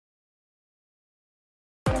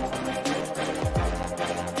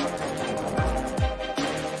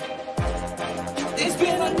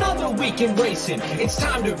week in racing. It's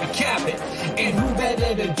time to recap it. And who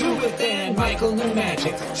better to do it than Michael and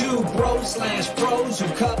Magic? Two bros/pros who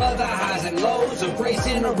cover the highs and lows of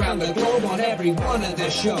racing around the globe on every one of their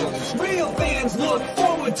shows. Real fans look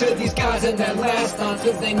forward to these guys and their last stunts,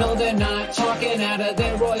 cause they know they're not talking out of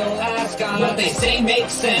their royal ascot. What they say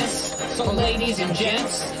makes sense. So ladies and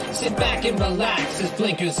gents, sit back and relax as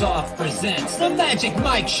Blinkers Off presents The Magic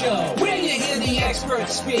Mike Show, where you hear the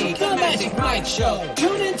experts speak. The Magic Mike Show.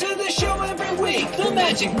 Tune into the show every week. The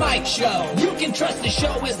Magic Mike Show. You can trust the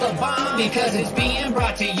show is the bomb because it's being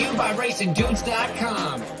brought to you by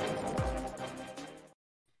RacingDudes.com.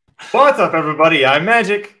 What's up, everybody? I'm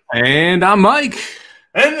Magic. And I'm Mike.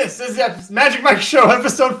 And this is the Magic Mike Show,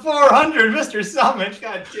 episode 400. Mr. Somich,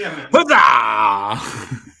 god damn it. Huzzah!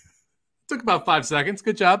 Took about 5 seconds.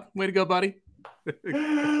 Good job. Way to go, buddy.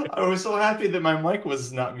 I was so happy that my mic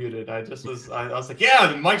was not muted. I was like, yeah,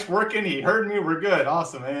 the mic's working. He heard me. We're good.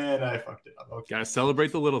 Awesome. And I fucked it up. Okay. Gotta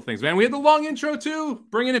celebrate the little things, man. We had the long intro, too.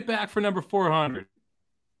 Bringing it back for number 400.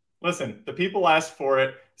 Listen, the people asked for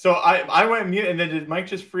it. So I went mute, and then did Mike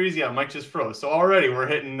just freeze? Yeah, Mike just froze. So already we're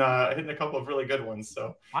hitting a couple of really good ones.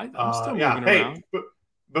 So I'm still moving around. Hey,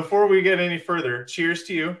 before we get any further, cheers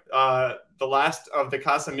to you. The last of the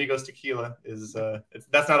Casamigos tequila is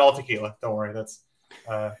that's not all tequila. Don't worry. That's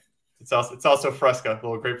it's also Fresca,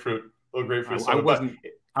 little grapefruit.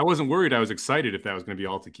 I wasn't worried. I was excited if that was going to be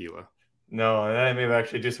all tequila. No, that may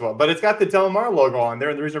actually do so well. But it's got the Del Mar logo on there,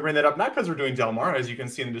 and the reason I bring that up, not because we're doing Del Mar, as you can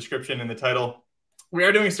see in the description and the title. We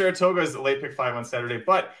are doing Saratoga's late pick 5 on Saturday,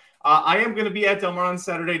 but I am going to be at Del Mar on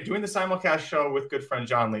Saturday doing the simulcast show with good friend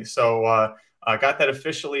John Lee. So I got that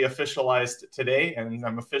officially officialized today, and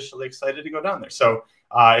I'm officially excited to go down there. So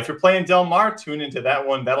if you're playing Del Mar, tune into that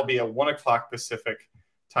one. That'll be at 1 o'clock Pacific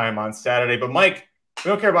time on Saturday. But Mike, we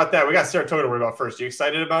don't care about that. We got Saratoga to worry about first. You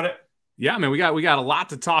excited about it? Yeah, man, we got a lot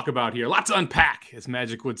to talk about here. A lot to unpack, as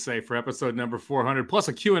Magic would say, for episode number 400, plus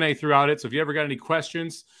a Q&A throughout it. So if you ever got any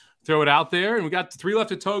questions, throw it out there. And we got 3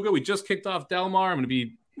 left at Toga. We just kicked off Del Mar. I'm going to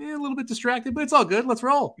be a little bit distracted, but it's all good. Let's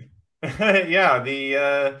roll. Quiet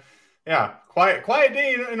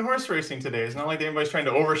day in horse racing today. It's not like anybody's trying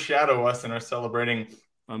to overshadow us in our celebrating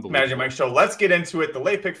Magic Mike Show. Let's get into it. The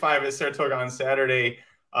late pick 5 at Saratoga on Saturday.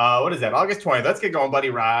 What is that? August 20th. Let's get going,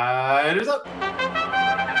 buddy. Riders up.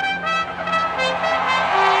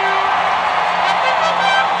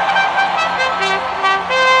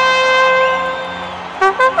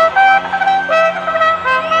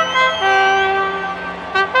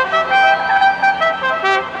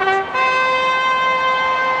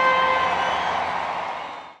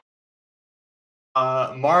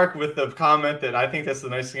 Mark with the comment that I think that's the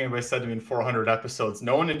nicest thing anybody said to me in 400 episodes.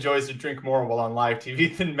 No one enjoys to drink more while on live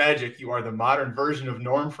TV than Magic. You are the modern version of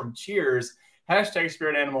Norm from Cheers. Hashtag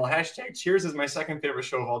Spirit Animal. Hashtag Cheers is my second favorite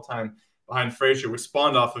show of all time behind Frasier, which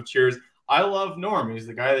spawned off of Cheers. I love Norm. He's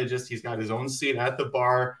the guy that he's got his own seat at the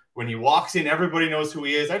bar. When he walks in, everybody knows who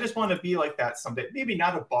he is. I just want to be like that someday. Maybe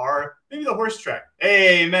not a bar, maybe the horse track.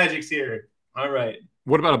 Hey, Magic's here. All right.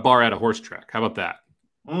 What about a bar at a horse track? How about that?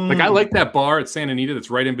 Like, I like that bar at Santa Anita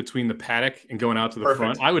that's right in between the paddock and going out to the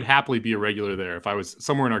front. I would happily be a regular there if I was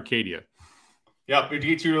somewhere in Arcadia. Yeah, to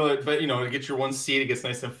get your one seat, it gets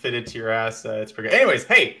nice and fitted to your ass. It's pretty good. Anyways,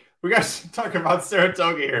 hey, we got to talk about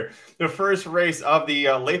Saratoga here. The first race of the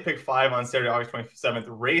late pick 5 on Saturday, August 27th.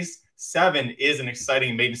 Race 7 is an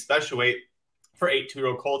exciting maiden special weight for 8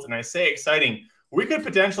 two-year-old colts. And I say exciting. We could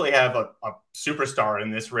potentially have a superstar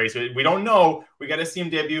in this race. We don't know. We got to see him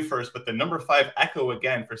debut first. But the number 5 Echo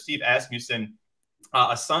again for Steve Asmussen,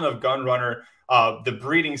 a son of Gun Runner. The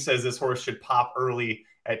breeding says this horse should pop early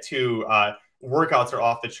at 2. Workouts are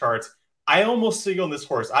off the charts. I almost signaled this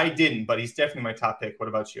horse. I didn't, but he's definitely my top pick. What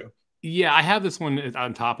about you? Yeah, I have this one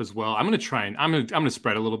on top as well. I'm going to try and I'm going to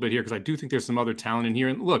spread a little bit here because I do think there's some other talent in here.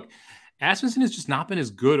 And look, Asmussen has just not been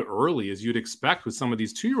as good early as you'd expect with some of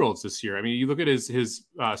these 2-year-olds this year. I mean, you look at his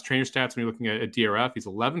trainer stats when you're looking at DRF, he's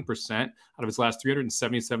 11% out of his last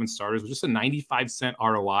 377 starters, with just a 95%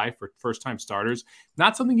 ROI for first-time starters.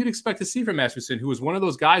 Not something you'd expect to see from Asmussen, who is one of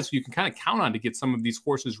those guys who you can kind of count on to get some of these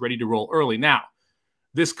horses ready to roll early. Now,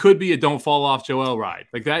 this could be a don't fall off Joel ride.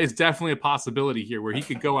 Like, that is definitely a possibility here where he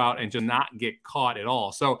could go out and just not get caught at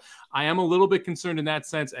all. So I am a little bit concerned in that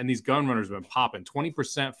sense. And these gun runners have been popping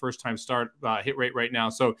 20% first time start hit rate right now.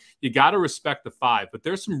 So you got to respect the 5, but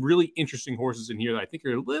there's some really interesting horses in here that I think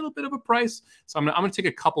are a little bit of a price. So I'm going to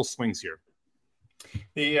take a couple swings here.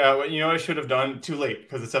 You know what I should have done? Too late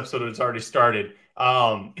because this episode has already started.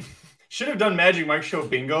 Should have done Magic Mike Show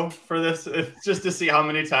bingo for this, just to see how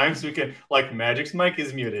many times we can, like, Magic's mic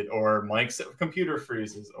is muted, or Mike's computer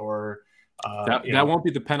freezes, or That won't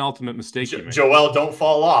be the penultimate mistake. Joel, don't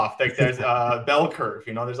fall off. Like there's bell curve.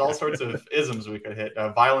 There's all sorts of isms we could hit.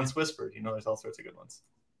 Violence whispered. There's all sorts of good ones.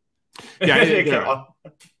 Yeah.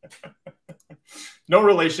 No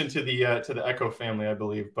relation to the Echo family, I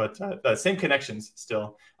believe, but the same connections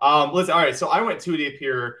still. Listen, all right. So I went 2 deep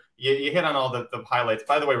here. You hit on all the highlights.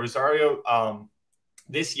 By the way, Rosario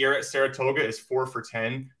this year at Saratoga is 4 for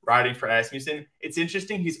 10 riding for Asmussen. It's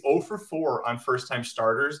interesting. He's 0 for 4 on first-time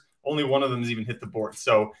starters. Only one of them has even hit the board.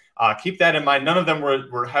 So keep that in mind. None of them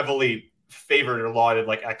were heavily favored or lauded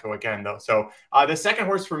like Echo again, though. So the second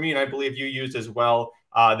horse for me, and I believe you used as well,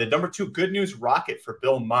 the number 2 Good News Rocket for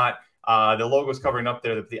Bill Mott. The logo's covering up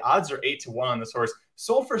there. The odds are 8-1 on this horse.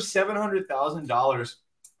 Sold for $700,000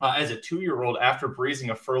 as a 2-year-old after breezing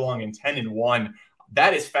a furlong in 10-1.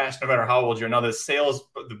 That is fast no matter how old you're. Now, the sales,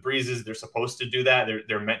 the breezes, they're supposed to do that.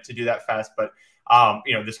 They're meant to do that fast. But,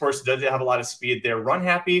 this horse does have a lot of speed there. Run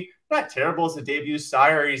happy, not terrible as a debut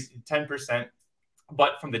sire. He's 10%.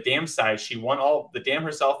 But from the dam side, she won all. The dam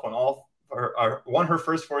herself won her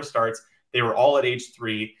first 4 starts. They were all at age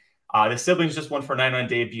 3. The siblings just won for 9 on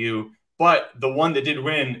debut. But the one that did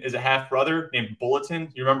win is a half-brother named Bulletin.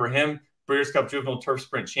 You remember him? Breeders' Cup Juvenile Turf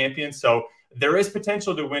Sprint champion. So there is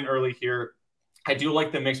potential to win early here. I do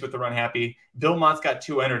like the mix with the run happy. Bill Mott's got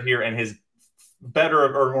 2 entered here, and his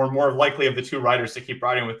better or more likely of the 2 riders to keep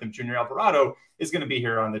riding with him, Junior Alvarado, is going to be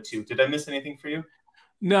here on the 2. Did I miss anything for you?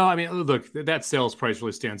 No, I mean, look, that sales price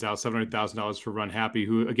really stands out. $700,000 for Run Happy,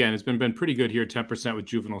 who, again, has been pretty good here, 10% with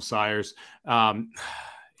juvenile sires.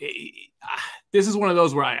 This is one of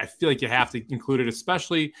those where I feel like you have to include it,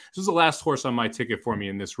 especially this is the last horse on my ticket for me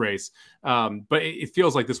in this race. But it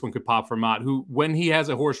feels like this one could pop for Mott, who, when he has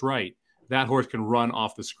a horse right, that horse can run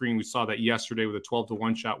off the screen. We saw that yesterday with a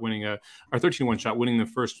 12-1 shot winning or 13-1 shot winning the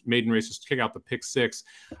first maiden race to kick out the pick 6.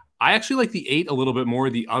 I actually like the 8 a little bit more,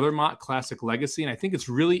 the other Mott Classic Legacy. And I think it's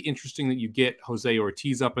really interesting that you get Jose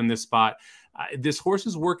Ortiz up in this spot. This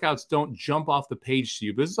horse's workouts don't jump off the page to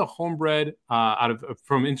you, but this is a homebred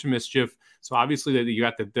from Into Mischief. So obviously you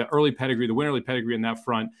got the early pedigree, the win early pedigree in that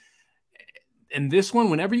front. And this one,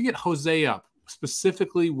 whenever you get Jose up,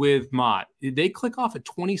 specifically with Mott, they click off at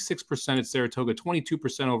 26% at Saratoga,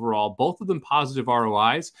 22% overall, both of them positive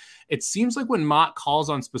ROIs. It seems like when Mott calls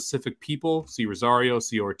on specific people, see Rosario,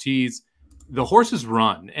 see Ortiz, the horses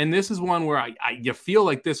run. And this is one where you feel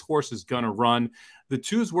like this horse is going to run. The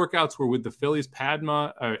 2's workouts were with the fillies,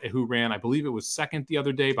 Padma, who ran, I believe it was second the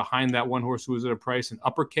other day behind that one horse who was at a price, in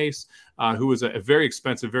Uppercase, who was a very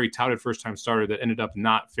expensive, very touted first-time starter that ended up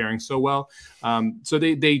not faring so well. So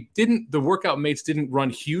the workout mates didn't run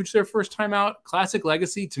huge their first time out. Classic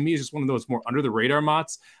Legacy, to me, is just one of those more under-the-radar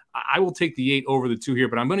Motts. I will take the 8 over the 2 here,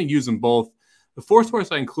 but I'm going to use them both. The 4th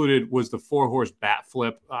horse I included was the 4-horse Bat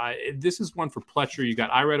Flip. This is one for Pletcher. You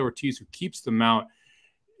got Irad Ortiz, who keeps the mount.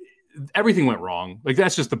 Everything went wrong. Like,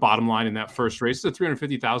 that's just the bottom line in that first race. It's a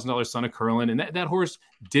 $350,000 son of Curlin, and that horse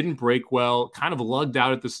didn't break well, kind of lugged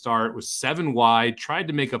out at the start, was 7 wide, tried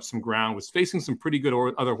to make up some ground, was facing some pretty good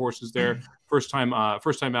other horses there. First time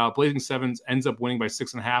out, Blazing Sevens ends up winning by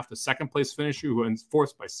 6.5. The second place finisher, who ends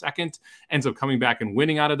 4th by 2nd, ends up coming back and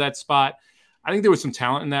winning out of that spot. I think there was some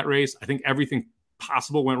talent in that race. I think everything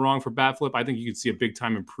possible went wrong for Bat Flip. I think you could see a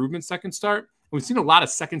big-time improvement second start. We've seen a lot of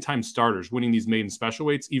second-time starters winning these maiden special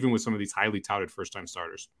weights, even with some of these highly touted first-time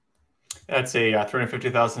starters. That's a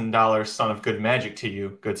 $350,000 son of good magic to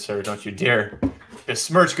you, good sir. Don't you dare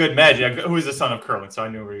besmirch good magic. Who is the son of Curlin? So I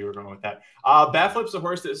knew where you were going with that. Bat Flip's a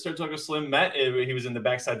horse that Saratoga Slim met. He was in the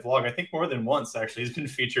backside vlog, I think more than once, actually. He's been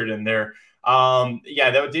featured in there.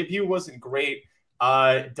 That debut wasn't great.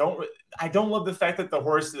 I don't love the fact that the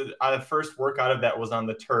horse, the first workout of that was on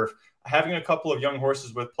the turf. Having a couple of young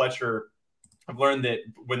horses with Pletcher, I've learned that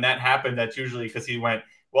when that happened, that's usually because he went,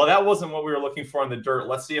 well, that wasn't what we were looking for in the dirt.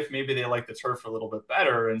 Let's see if maybe they like the turf a little bit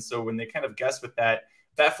better. And so when they kind of guess with that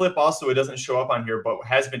Flip also, it doesn't show up on here, but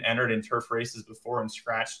has been entered in turf races before and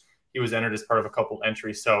scratched. He was entered as part of a couple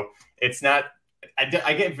entries. So it's not,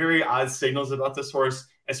 I get very odd signals about this horse.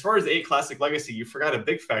 As far as the 8 Classic Legacy, you forgot a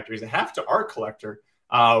big factor. He's a half to art collector,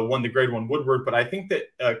 won the grade 1 Woodward. But I think that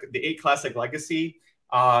the 8 Classic Legacy,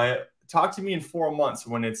 talk to me in 4 months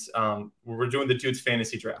when it's we're doing the Dude's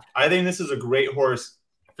Fantasy Draft. I think this is a great horse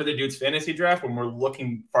for the Dude's Fantasy Draft. When we're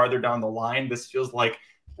looking farther down the line, this feels like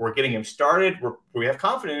we're getting him started. We have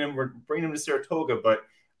confidence in him. We're bringing him to Saratoga, but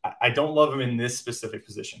I don't love him in this specific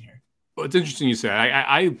position here. Well, it's interesting you say.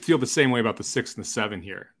 I feel the same way about the 6 and the 7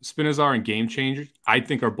 here. Spinazar and Game Changer, I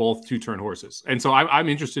think, are both 2-turn horses. And so I'm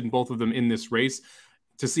interested in both of them in this race.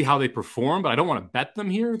 to see how they perform, but I don't want to bet them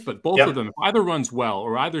here. But both of them, if either runs well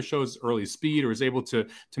or either shows early speed or is able to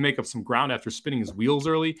make up some ground after spinning his wheels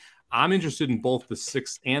early, I'm interested in both the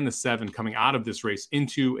 6 and the 7 coming out of this race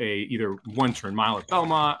into either 1-turn mile at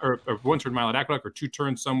Belmont or 1-turn mile at Aqueduct or 2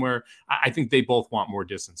 turns somewhere. I think they both want more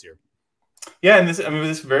distance here. Yeah, and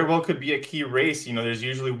this very well could be a key race. You know, there's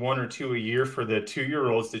usually 1 or 2 a year for the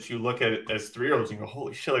 2-year-olds that you look at as 3-year-olds and go,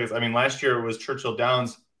 holy shit. Like, I mean, last year it was Churchill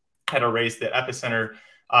Downs had a race that Epicenter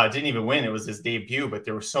didn't even win. It was his debut, but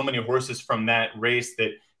there were so many horses from that race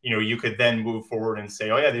that, you know, you could then move forward and say,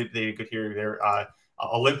 oh yeah, they could hear their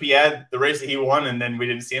Olympiad, the race that he won, and then we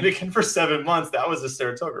didn't see him again for 7 months. That was the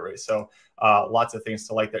Saratoga race. So lots of things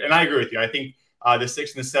to like there. And I agree with you. I think the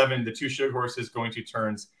 6 and the 7, the 2 sugar horses going 2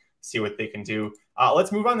 turns, see what they can do.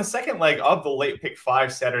 Let's move on. The second leg of the late pick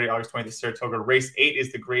 5, Saturday, August 20th, Saratoga. Race 8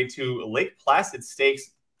 is the grade 2 Lake Placid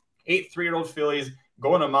Stakes. 8 3-year-old fillies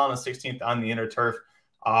going a mile and 16th on the inner turf.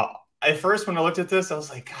 At first, when I looked at this, I was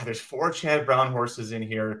like, God, there's 4 Chad Brown horses in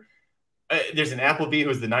here. There's an Appleby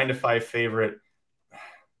who's the 9-5 favorite.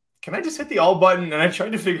 Can I just hit the all button? And I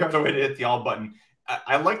tried to figure out a way to hit the all button.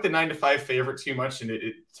 I like the 9-5 favorite too much, and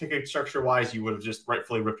ticket structure wise, you would have just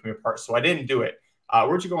rightfully ripped me apart. So I didn't do it.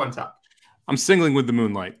 Where'd you go on top? I'm singling with the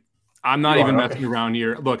Moonlight. I'm not even messing around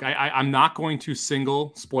here. Look, I'm not going to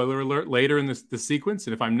single, spoiler alert, later in the sequence.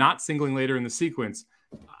 And if I'm not singling later in the sequence,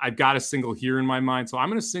 I've got a single here in my mind. So I'm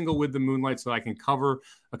going to single with the Moonlight so that I can cover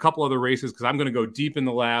a couple other races because I'm going to go deep in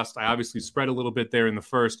the last. I obviously spread a little bit there in the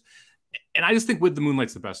first. And I just think With the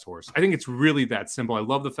Moonlight's the best horse. I think it's really that simple. I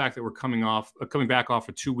love the fact that we're coming back off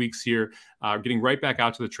for 2 weeks here, getting right back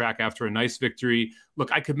out to the track after a nice victory.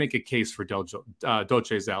 Look, I could make a case for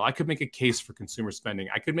Dolce Zell. I could make a case for consumer spending.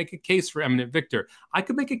 I could make a case for Eminent Victor. I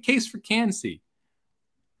could make a case for Cansey.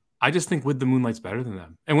 I just think With the Moonlight's better than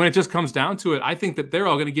them. And when it just comes down to it, I think that they're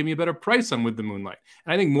all going to give me a better price on With the Moonlight.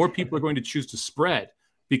 And I think more people are going to choose to spread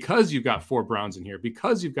because you've got 4 Browns in here,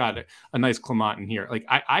 because you've got a nice Clement in here. Like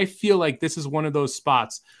I feel like this is one of those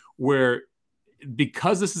spots where,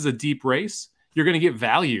 because this is a deep race, you're going to get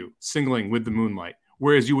value singling With the Moonlight,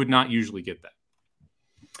 whereas you would not usually get that.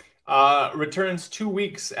 Returns 2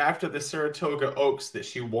 weeks after the Saratoga Oaks that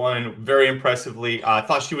she won very impressively. I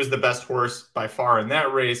thought she was the best horse by far in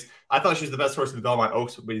that race. I thought she was the best horse in the Belmont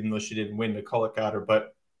Oaks, even though she didn't win. McCulloch got her.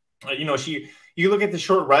 But, you know, you look at the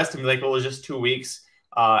short rest and be like, well, it was just 2 weeks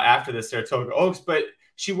after the Saratoga Oaks. But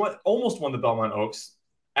she almost won the Belmont Oaks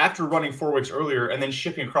after running 4 weeks earlier and then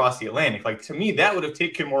shipping across the Atlantic. Like, to me, that would have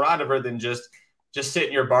taken more out of her than just sit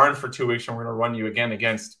in your barn for 2 weeks and we're going to run you again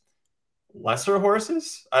against lesser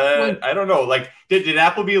horses. I don't know. Like, did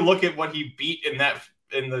Appleby look at what he beat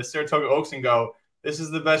in the Saratoga Oaks and go, this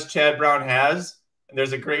is the best Chad Brown has, and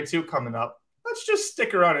there's a grade 2 coming up. Let's just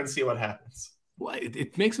stick around and see what happens. Well,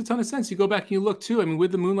 it makes a ton of sense. You go back and you look too. I mean,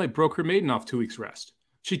 With the Moonlight broke her maiden off 2 weeks rest.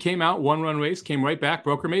 She came out, 1-run race, came right back,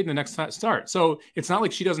 broke her maiden the next start. So it's not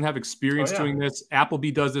like she doesn't have experience doing this.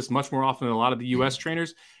 Appleby does this much more often than a lot of the U.S.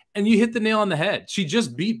 trainers. And you hit the nail on the head. She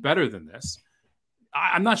just beat better than this.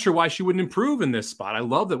 I'm not sure why she wouldn't improve in this spot. I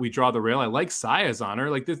love that we draw the rail. I like Sayas on her.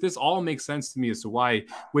 Like this all makes sense to me as to why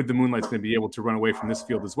With the Moonlight's going to be able to run away from this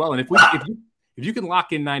field as well. And if you can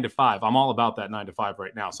lock in 9-5, I'm all about that 9-5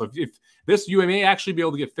 right now. So if this, you may actually be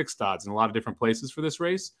able to get fixed odds in a lot of different places for this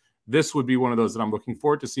race. This would be one of those that I'm looking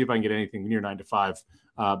forward to see if I can get anything near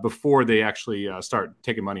 9-5 before they actually start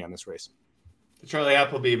taking money on this race. Charlie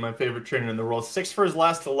Appleby, my favorite trainer in the world. 6 for his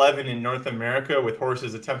last 11 in North America with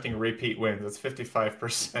horses attempting repeat wins. That's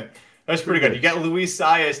 55%. That's pretty good. You got Luis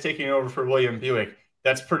Sayas taking over for William Buick.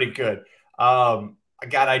 That's pretty good. God,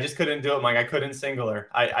 I just couldn't do it, Mike. I couldn't single her.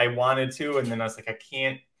 I wanted to, and then I was like, I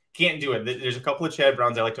can't do it. There's a couple of Chad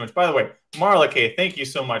Browns I like too much. By the way, Marla K, thank you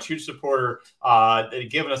so much. Huge supporter.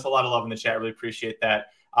 Giving us a lot of love in the chat. Really appreciate that.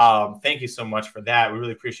 Thank you so much for that. We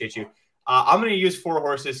really appreciate you. I'm going to use 4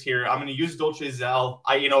 horses here. I'm going to use Dolce Zell.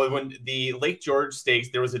 When the Lake George Stakes,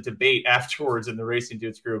 there was a debate afterwards in the Racing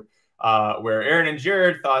Dudes group where Aaron and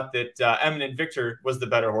Jared thought that Eminent Victor was the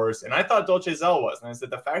better horse, and I thought Dolce Zell was. And I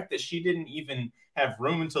said the fact that she didn't even have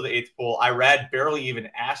room until the 8th pole, Irad barely even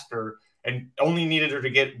asked her and only needed her to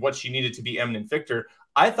get what she needed to be Eminent Victor.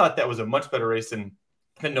 I thought that was a much better race than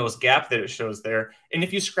the nose gap that it shows there. And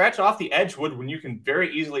if you scratch off the Edgewood, when you can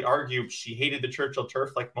very easily argue she hated the Churchill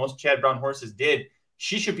turf like most Chad Brown horses did,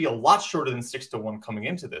 she should be a lot shorter than 6-1 coming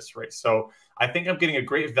into this race. So I think I'm getting a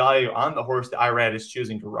great value on the horse that Irad is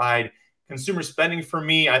choosing to ride. Consumer spending for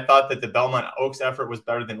me, I thought that the Belmont Oaks effort was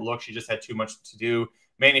better than it looked. She just had too much to do.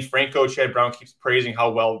 Manny Franco, Chad Brown keeps praising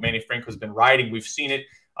how well Manny Franco's been riding. We've seen it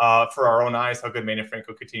for our own eyes, how good Manny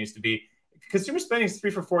Franco continues to be. consumer spending is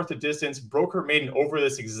 3 for 4th the distance. Broker Maiden over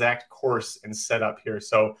this exact course and setup here.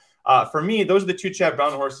 So for me, those are the 2 Chad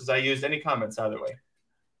Brown horses I used. Any comments either way?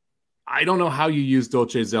 I don't know how you use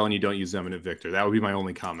Dolce Zell and you don't use Eminent Victor. That would be my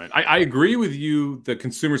only comment. I agree with you that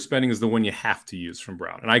consumer spending is the one you have to use from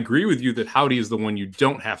Brown. And I agree with you that Howdy is the one you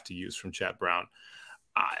don't have to use from Chad Brown.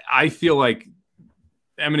 I feel like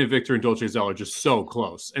Eminent Victor and Dolce Zell are just so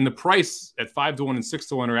close. And the price at 5-1 and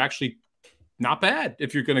 6-1 are actually not bad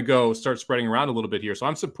if you're going to go start spreading around a little bit here. So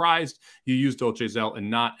I'm surprised you use Dolce Zell and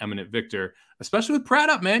not Eminent Victor, especially with Pratt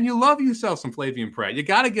up, man. You love yourself some Flavian Pratt. You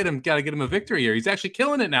got to get him a victory here. He's actually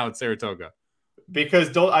killing it now at Saratoga.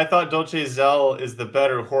 Because I thought Dolce Zell is the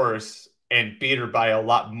better horse and beat her by a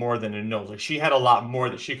lot more than a no. Like, she had a lot more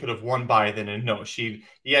that she could have won by than a no. She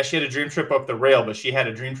had a dream trip up the rail, but she had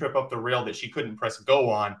a dream trip up the rail that she couldn't press go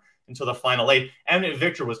on until the final 8. Eminent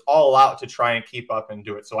Victor was all out to try and keep up and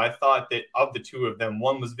do it. So I thought that of the 2 of them,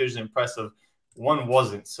 one was visually impressive, one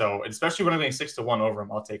wasn't. So especially when I'm getting 6-1 over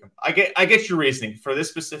him, I'll take him. I get your reasoning. For this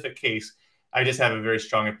specific case, I just have a very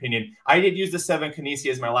strong opinion. I did use the 7 Canisi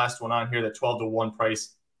as my last one on here, that 12-1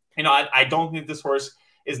 price. You know, I don't think this horse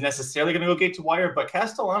is necessarily going to go gate to wire, but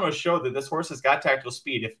Castellano showed that this horse has got tactical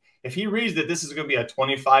speed. If he reads that this is going to be a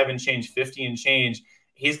 25 and change, 50 and change,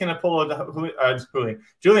 he's going to pull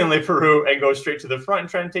Julian Leperoux and go straight to the front and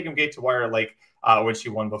try and take him gate to wire like when she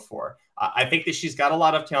won before. I think that she's got a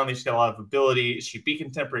lot of talent. She's got a lot of ability. She beat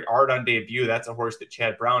Contemporary Art on debut. That's a horse that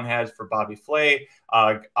Chad Brown has for Bobby Flay.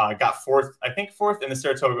 Got 4th in the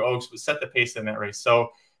Saratoga Oaks, but set the pace in that race. So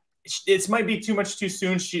it might be too much too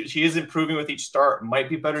soon. She is improving with each start. Might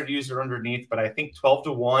be better to use her underneath, but I think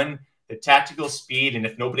 12-1, the tactical speed, and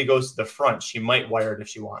if nobody goes to the front, she might wire it if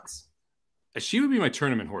she wants. She would be my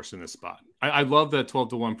tournament horse in this spot. I love that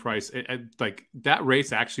 12-1 price. Like, that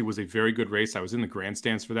race actually was a very good race. I was in the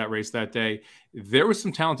grandstands for that race that day. There was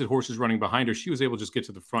some talented horses running behind her. She was able to just get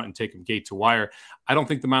to the front and take them gate to wire. I don't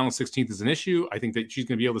think the mile and 16th is an issue. I think that she's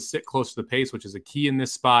going to be able to sit close to the pace, which is a key in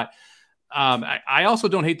this spot. I also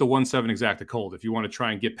don't hate the 1-7 exacta cold. If you want to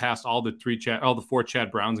try and get past all the 4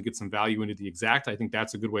 Chad Browns and get some value into the exact, I think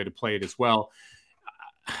that's a good way to play it as well.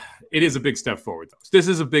 It is a big step forward, though. This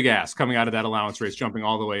is a big ask coming out of that allowance race, jumping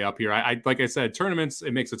all the way up here. Like I said, tournaments,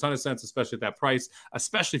 it makes a ton of sense, especially at that price,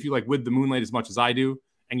 especially if you like With the Moonlight as much as I do,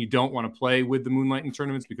 and you don't want to play With the Moonlight in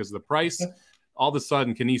tournaments because of the price. All of a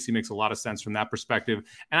sudden, Canisi makes a lot of sense from that perspective.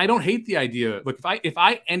 And I don't hate the idea. Look, if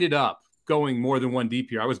I ended up going more than 1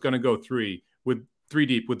 deep here, I was going to go 3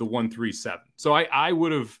 deep with the 1-3-7. So I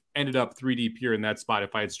would have ended up 3 deep here in that spot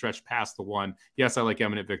if I had stretched past the 1. Yes, I like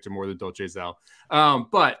Eminent Victor more than Dolce Zell.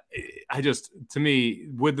 But to me,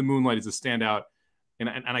 With the Moonlight is a standout, and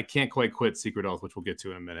I can't quite quit Secret Oath, which we'll get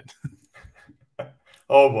to in a minute.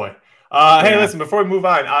 Oh, boy. Hey, listen, before we move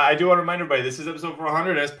on, I do want to remind everybody, this is episode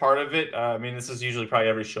 400 as part of it. I mean, this is usually probably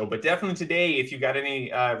every show, but definitely today, if you got any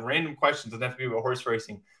random questions, doesn't have to be about horse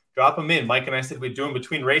racing, drop them in. Mike and I said we'd do them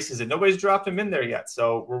between races, and nobody's dropped them in there yet.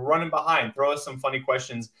 So we're running behind. Throw us some funny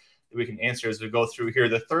questions that we can answer as we go through here.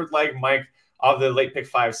 The third leg, Mike, of the Late Pick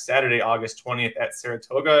 5, Saturday, August 20th at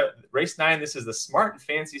Saratoga. Race 9, this is the Smart and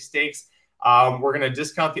Fancy Stakes. We're going to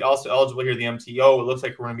discount the also eligible here, the MTO. It looks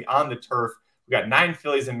like we're going to be on the turf. We got 9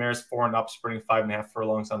 fillies and mares, 4 and up, sprinting 5.5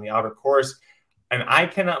 furlongs on the outer course. And I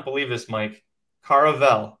cannot believe this, Mike.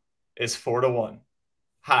 Caravel is 4-1.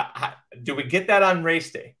 Do we get that on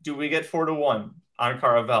race day? Do we get 4-1 on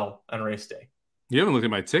Caravel on race day? You haven't looked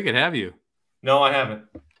at my ticket, have you? No, I haven't.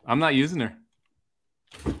 I'm not using her.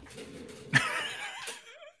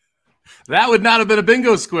 That would not have been a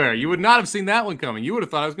bingo square. You would not have seen that one coming. You would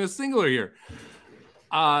have thought I was going to single her here.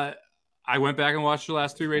 I went back and watched her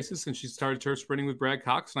last 3 races since she started turf sprinting with Brad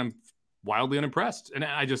Cox, and I'm wildly unimpressed. And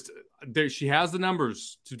she has the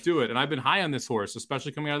numbers to do it. And I've been high on this horse,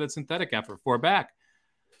 especially coming out of that synthetic effort 4 back.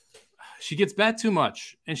 She gets bet too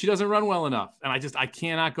much, and she doesn't run well enough. And I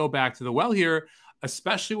cannot go back to the well here,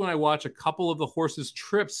 especially when I watch a couple of the horses'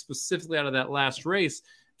 trips, specifically out of that last race.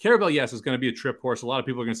 Caravel, yes, is going to be a trip horse. A lot of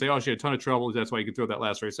people are going to say, oh, she had a ton of trouble. That's why you can throw that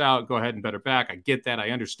last race out. Go ahead and bet her back. I get that. I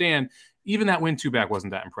understand. Even that win 2 back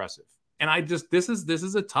wasn't that impressive. And this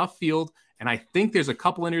is a tough field, and I think there's a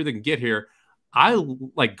couple in here that can get here.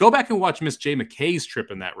 Go back and watch Miss J. McKay's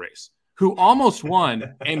trip in that race, who almost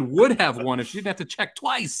won and would have won if she didn't have to check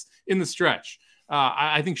twice in the stretch.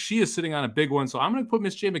 I think she is sitting on a big one. So I'm going to put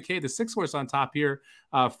Miss J. McKay, the 6 horse, on top here,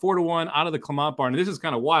 4-1 out of the Clement barn. And this is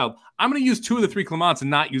kind of wild. I'm going to use 2 of the 3 Clements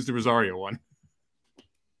and not use the Rosario one.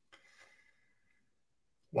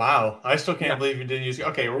 Wow. I still can't believe you didn't use.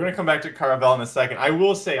 Okay, we're going to come back to Caravel in a second. I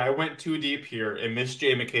will say I went 2 deep here, and Miss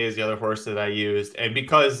J. McKay is the other horse that I used. And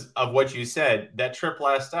because of what you said, that trip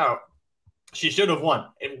last out, She should have won.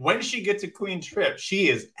 And when she gets a clean trip, she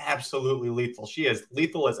is absolutely lethal. She is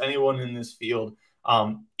lethal as anyone in this field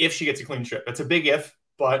if she gets a clean trip. It's a big if,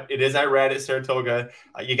 but it is Irad at Saratoga.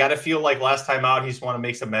 You got to feel like last time out, he's want to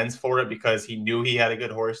make amends for it because he knew he had a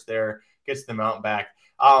good horse there, gets the mount back.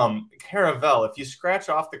 Caravel, if you scratch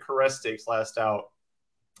off the Caress Stakes last out,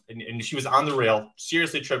 and she was on the rail,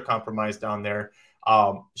 seriously trip compromised down there.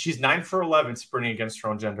 She's 9 for 11 sprinting against her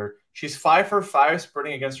own gender. She's 5 for 5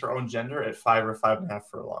 sprinting against her own gender at 5 or 5.5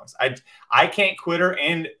 furlongs. I can't quit her.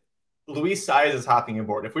 And Luis Saez is hopping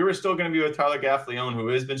aboard. If we were still going to be with Tyler Gaffleone, who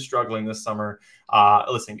has been struggling this summer,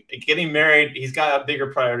 listen, getting married, he's got bigger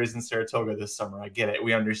priorities than Saratoga this summer. I get it.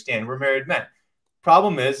 We understand. We're married men.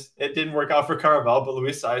 Problem is, it didn't work out for Caravel, but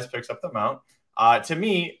Luis Saez picks up the mount. To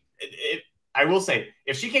me, I will say,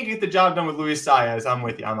 if she can't get the job done with Luis Saez, I'm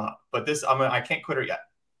with you. I'm up. But I can't quit her yet.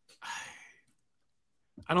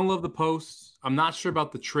 I don't love the posts. I'm not sure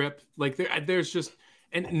about the trip. Like there's just,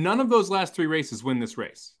 and none of those last 3 races win this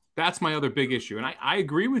race. That's my other big issue. And I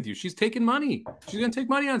agree with you. She's taking money. She's going to take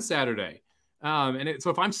money on Saturday. So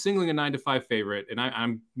if I'm singling a 9-5 favorite and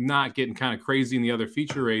I'm not getting kind of crazy in the other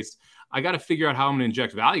feature race, I got to figure out how I'm going to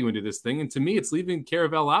inject value into this thing. And to me, it's leaving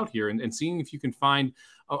Caravel out here and seeing if you can find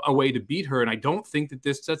a way to beat her. And I don't think that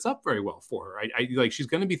this sets up very well for her. I like she's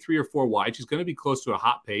going to be 3 or 4 wide. She's going to be close to a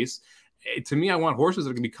hot pace. To me, I want horses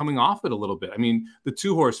that are going to be coming off it a little bit. I mean, the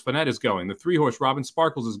 2-horse Finette is going. The 3-horse Robin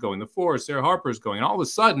Sparkles is going. The 4 Sarah Harper is going. And all of a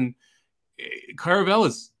sudden, Caravel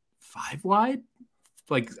is 5 wide.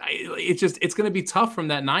 Like it's going to be tough from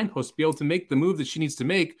that 9-post to be able to make the move that she needs to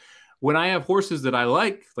make. When I have horses that I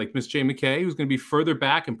like Miss J. McKay, who's going to be further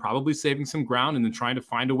back and probably saving some ground and then trying to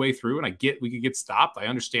find a way through. And we could get stopped. I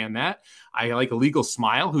understand that. I like Illegal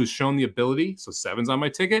Smile, who's shown the ability, so 7's on my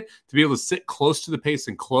ticket, to be able to sit close to the pace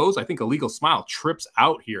and close. I think Illegal Smile trips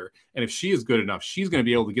out here. And if she is good enough, she's going to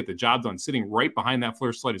be able to get the job done sitting right behind that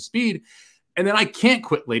Fleur Slight of Speed. And then I can't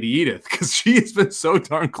quit Lady Edith because she has been so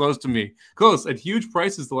darn close to me. Close at huge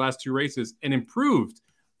prices the last 2 races and improved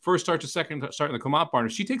first start to second start in the Comat barn.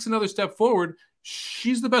 If she takes another step forward,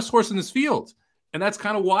 she's the best horse in this field. And that's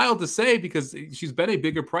kind of wild to say because she's been a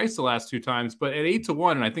bigger price the last 2 times. But at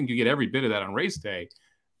 8-1, and I think you get every bit of that on race day,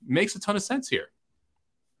 makes a ton of sense here.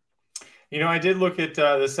 You know, I did look at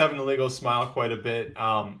the 7 Illegal Smile quite a bit.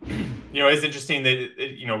 You know, it's interesting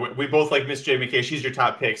that, we both like Miss J. McKay. She's your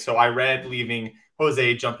top pick. So I read leaving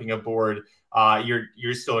Jose jumping aboard.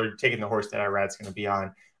 You're still taking the horse that I read is going to be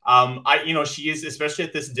on. She is, especially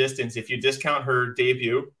at this distance, if you discount her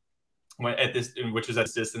debut which was at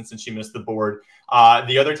this distance and she missed the board.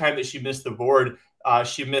 The other time that she missed the board,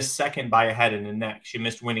 she missed second by a head and a neck. She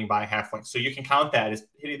missed winning by a half length. So you can count that as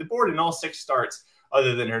hitting the board in all 6 starts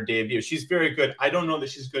other than her debut. She's very good. I don't know that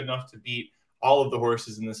she's good enough to beat all of the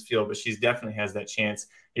horses in this field, but she definitely has that chance.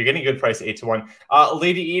 You're getting a good price at 8-1.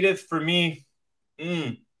 Lady Edith, for me,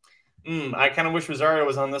 I kind of wish Rosario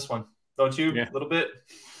was on this one. Don't you? Yeah. A little bit?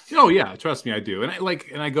 Oh yeah, trust me, I do. And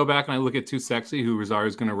I go back and I look at Too Sexy, who Rosario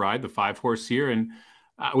is going to ride, the 5-horse here, and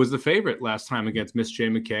was the favorite last time against Miss J.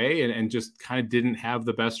 McKay, and just kind of didn't have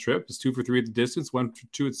the best trip. It's 2 for 3 at the distance, 1 for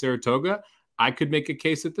 2 at Saratoga. I could make a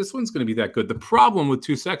case that this one's going to be that good. The problem with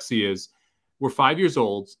Too Sexy is we're 5 years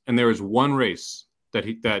old, and there is one race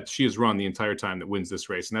that she has run the entire time that wins this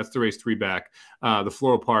race, and that's the race 3 back, the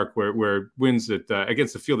Floral Park, where wins it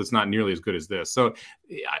against a field that's not nearly as good as this. So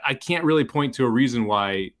I can't really point to a reason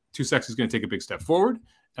why Too Sexy is going to take a big step forward.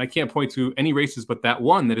 And I can't point to any races but that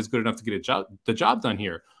one that is good enough to get the job done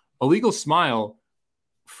here. Illegal Smile,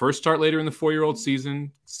 first start later in the 4-year-old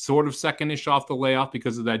season, sort of second-ish off the layoff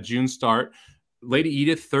because of that June start. Lady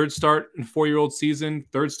Edith, 3rd start in 4-year-old season,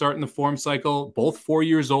 3rd start in the form cycle, both 4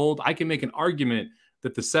 years old. I can make an argument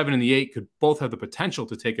that the 7 and the 8 could both have the potential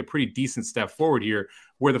to take a pretty decent step forward here,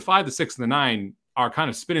 where the 5, the 6, and the 9 are kind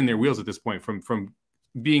of spinning their wheels at this point from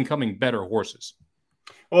becoming better horses.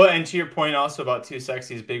 Well, and to your point also about Too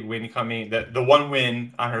Sexy's big win coming, the one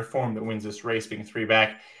win on her form that wins this race being 3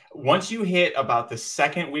 back. Once you hit about the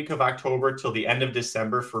 2nd week of October till the end of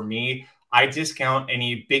December, for me, I discount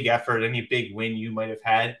any big effort, any big win you might have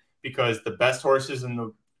had, because the best horses in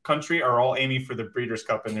the country are all aiming for the Breeders'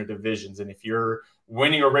 Cup in their divisions. And if you're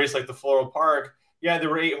winning a race like the Floral Park, yeah, there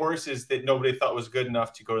were 8 horses that nobody thought was good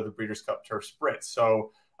enough to go to the Breeders' Cup Turf Sprint.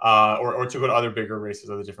 So, or to go to other bigger races,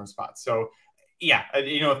 other different spots. So, yeah,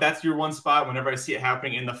 if that's your one spot, whenever I see it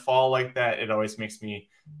happening in the fall like that, it always makes me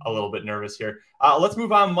a little bit nervous here. Let's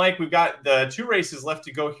move on, Mike. We've got the 2 races left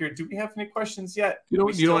to go here. Do we have any questions yet? You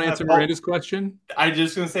don't answer Miranda's question? I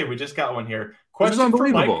just going to say, we just got one here. Question for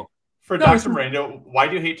Mike, for Dr. Miranda. Why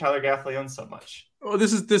do you hate Tyler Gaffleone so much? Oh,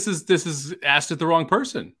 this is asked at the wrong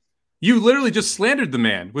person. You literally just slandered the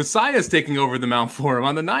man with Saez taking over the mount for him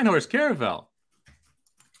on the 9-horse Caravel.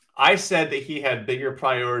 I said that he had bigger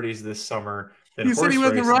priorities this summer than you said he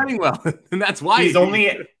wasn't racing. riding well, and that's why he's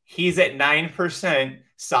at 9%.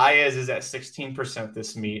 Saez is at 16%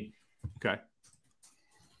 this meet. Okay.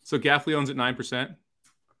 So Gaffleon's at 9%.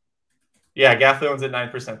 Yeah, Gaffleon's at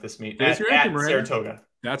 9% this meet at Saratoga.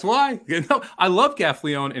 That's why. I love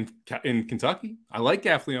Gaffleon in Kentucky. I like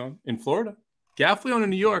Gaffleon in Florida. Gaffleon in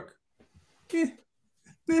New York.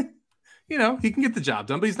 You know, he can get the job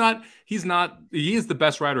done, but he is the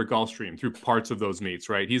best rider at Gulfstream through parts of those meets,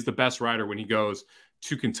 right? He's the best rider when he goes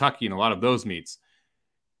to Kentucky in a lot of those meets.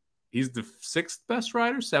 He's the 6th best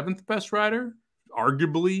rider, 7th best rider,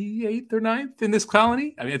 arguably 8th or 9th in this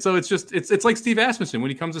colony. I mean, so it's like Steve Asmussen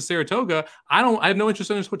when he comes to Saratoga. I have no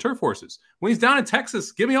interest in his turf horses. When he's down in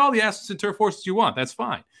Texas, give me all the Asmussen turf horses you want. That's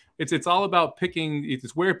fine. It's all about picking.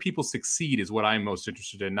 It's where people succeed is what I'm most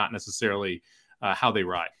interested in, not necessarily how they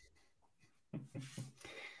ride.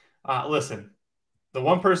 Listen, the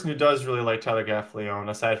one person who does really like Tyler Gaffleon,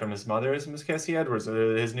 aside from his mother, is Miss Cassie Edwards,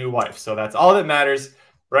 his new wife. So that's all that matters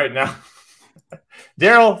right now.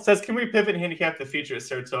 Daryl says, can we pivot and handicap the feature at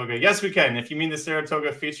Saratoga? Yes, we can. If you mean the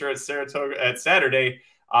Saratoga feature at Saturday,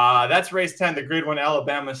 that's race 10, the Grade 1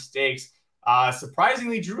 Alabama Stakes.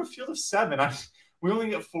 Surprisingly drew a field of 7. We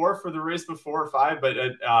only get 4 for the race before, 5, but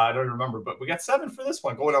I don't remember. But we got 7 for this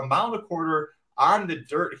one, going a mile and a quarter on the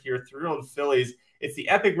dirt here, 3-year-old fillies. It's the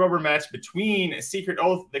epic rubber match between Secret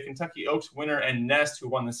Oath, the Kentucky Oaks winner, and Nest, who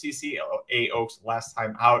won the CCA Oaks last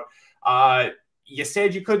time out. You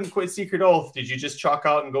said you couldn't quit Secret Oath. Did you just chalk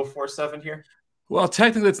out and go 4-7 here? Well,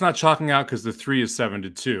 technically, it's not chalking out because the 3 is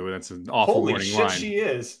 7-2. That's an awful warning line. She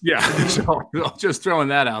is. Yeah, so just throwing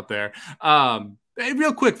that out there. Hey,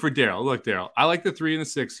 real quick for Daryl. Look, Daryl, I like the 3 and the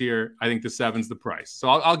 6 here. I think the 7's the price. So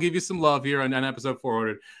I'll give you some love here on episode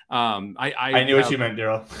 400. I knew what you meant,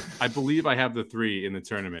 Daryl. I believe I have the 3 in the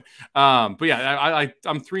tournament. But yeah,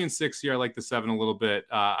 I'm 3 and 6 here. I like the 7 a little bit.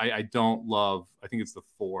 I don't love. I think it's the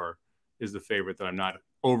 4 is the favorite that I'm not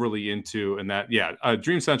overly into, and that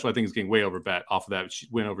Dream Central I think is getting way over bet off of that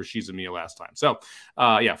win over Shizamiya last time. So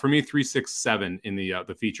for me 3, 6, 7 in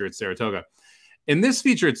the feature at Saratoga. In this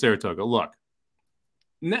feature at Saratoga, look,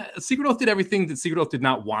 Secret Oath did everything that Secret Oath did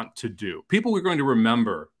not want to do. People were going to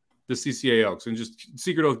remember the CCA Oaks and just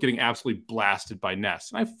Secret Oath getting absolutely blasted by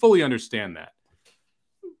Nest, and I fully understand that.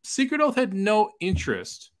 Secret Oath had no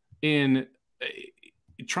interest in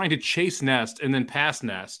trying to chase Nest and then pass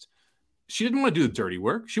Nest. She didn't want to do the dirty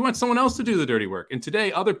work. She wants someone else to do the dirty work. And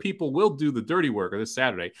today, other people will do the dirty work, or this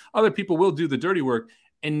Saturday, other people will do the dirty work.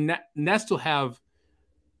 And Nest will have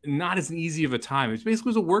not as easy of a time. It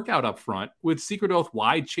basically was a workout up front with Secret Oath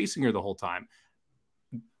wide chasing her the whole time.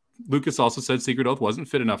 Lucas also said Secret Oath wasn't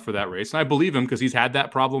fit enough for that race. And I believe him because he's had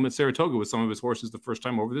that problem at Saratoga with some of his horses the first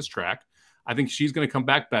time over this track. I think she's going to come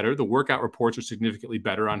back better. The workout reports are significantly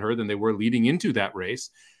better on her than they were leading into that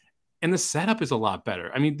race. And the setup is a lot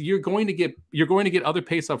better. I mean, you're going to get other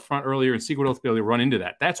pace up front earlier, and Secret Oath to be able to run into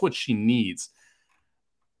that. That's what she needs.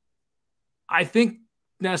 I think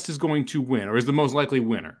Nest is going to win, or is the most likely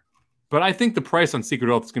winner. But I think the price on Secret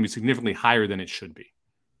Oath is going to be significantly higher than it should be.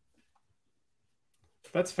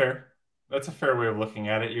 That's fair. That's a fair way of looking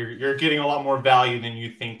at it. You're getting a lot more value than you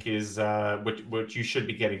think is what you should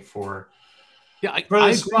be getting for. Yeah,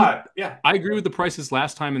 I agree with the prices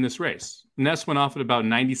last time in this race. Nest went off at about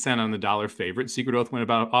 90 cents on the dollar favorite. Secret Oath went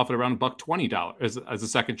off at around $120 as a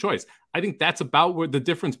second choice. I think that's about where the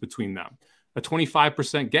difference between them, a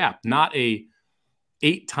 25% gap, not a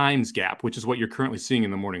 8 times gap, which is what you're currently seeing in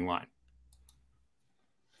the morning line.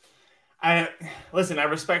 I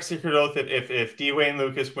respect Secret Oath if Dwayne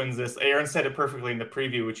Lucas wins this. Aaron said it perfectly in the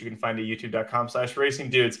preview, which you can find at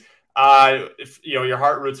youtube.com/racingdudes. Your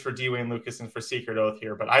heart roots for Dwayne Lucas and for Secret Oath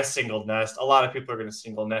here, but I singled Nest. A lot of people are going to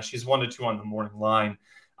single Nest. She's 1-2 on the morning line.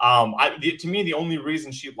 To me, the only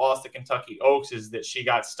reason she lost the Kentucky Oaks is that she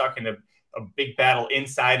got stuck in a big battle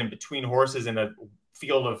inside and between horses in a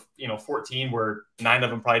field of 14 where 9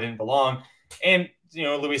 of them probably didn't belong. And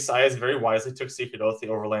Luis Saez very wisely took Secret Oath the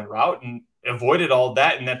overland route and avoided all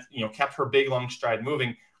that, and that kept her big long stride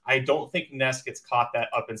moving. I don't think Nest gets caught that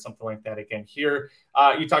up in something like that again here.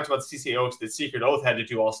 You talked about the CCA Oaks, that Secret Oath had to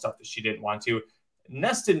do all stuff that she didn't want to.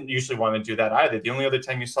 Nest didn't usually want to do that either. The only other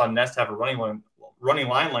time you saw Nest have a running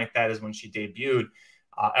line like that is when she debuted.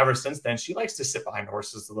 Ever since then, she likes to sit behind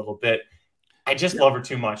horses a little bit. I just love her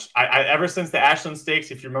too much. I ever since the Ashland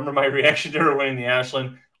Stakes, if you remember my reaction to her winning the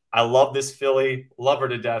Ashland, I love this filly, love her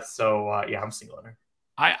to death. So I'm singling her.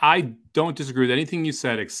 I don't disagree with anything you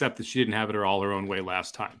said, except that she didn't have it all her own way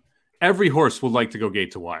last time. Every horse would like to go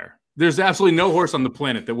gate to wire. There's absolutely no horse on the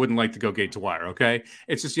planet that wouldn't like to go gate to wire. Okay,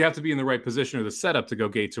 it's just you have to be in the right position or the setup to go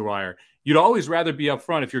gate to wire. You'd always rather be up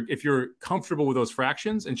front if you're comfortable with those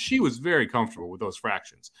fractions, and she was very comfortable with those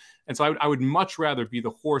fractions. And so I would much rather be the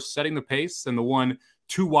horse setting the pace than the one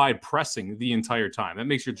too wide pressing the entire time. That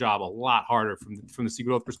makes your job a lot harder from the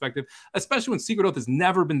Secret Oath perspective, especially when Secret Oath has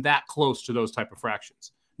never been that close to those type of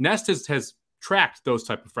fractions. Nest has tracked those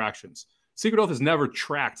type of fractions. Secret Oath has never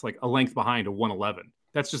tracked like a length behind a 111.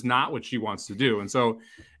 That's just not what she wants to do. And so,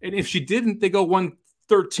 and if she didn't, they go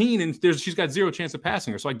 113 and she's got zero chance of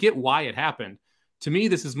passing her. So I get why it happened. To me,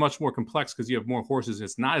 this is much more complex because you have more horses. And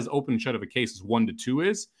it's not as open and shut of a case as 1 to 2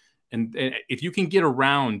 is. And if you can get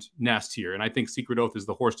around Nest here, and I think Secret Oath is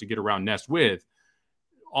the horse to get around Nest with,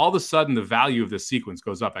 all of a sudden the value of this sequence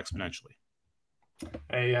goes up exponentially.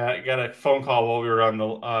 I got a phone call while we were on the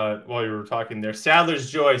while you were talking there.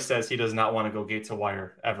 Sadler's Joy says he does not want to go gate to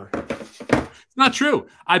wire ever. It's not true.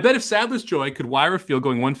 I bet if Sadler's Joy could wire a field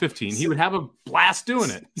going 115, he would have a blast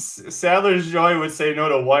doing it. Sadler's Joy would say no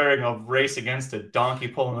to wiring a race against a donkey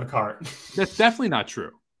pulling a cart. That's definitely not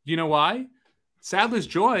true. You know why? Sadler's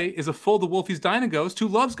Joy is a full to Wolfie's Dynaghost who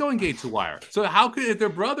loves going gate to wire. So how could, if they're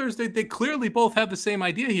brothers, they clearly both have the same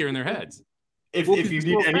idea here in their heads. If you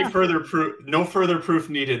need any further proof, no further proof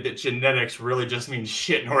needed that genetics really just means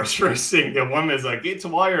shit in horse racing. The one is like gate to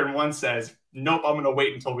wire, and one says, nope, I'm going to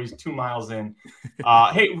wait until he's 2 miles in.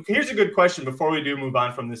 Hey, here's a good question before we do move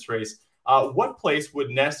on from this race. What place would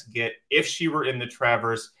Nest get if she were in the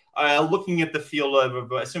Travers? Looking at the field of,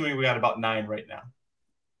 assuming we got about 9 right now.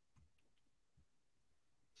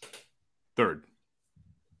 3rd.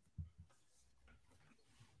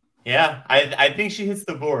 Yeah, I think she hits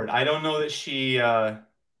the board. I don't know that she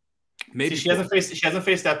maybe she hasn't faced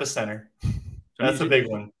Epicenter. That's a big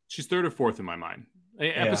one. She's 3rd or 4th in my mind.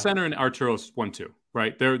 Epicenter and Arturos 1-2,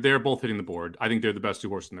 right? They're both hitting the board. I think they're the best 2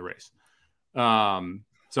 horses in the race.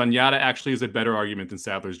 Zenyatta actually is a better argument than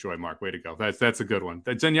Sadler's Joy. Mark, way to go. That's a good one.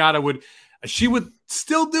 That Zenyatta would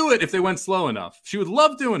still do it if they went slow enough. She would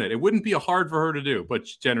love doing it. It wouldn't be hard for her to do, but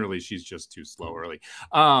generally she's just too slow early.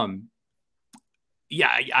 Yeah,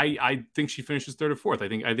 I think she finishes 3rd or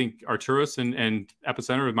 4th. I think Arturos and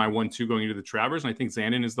Epicenter are my 1-2 going into the Travers, and I think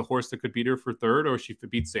Xanon is the horse that could beat her for 3rd, or she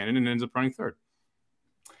beats Xanon and ends up running 3rd.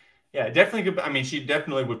 Yeah, definitely could. I mean, she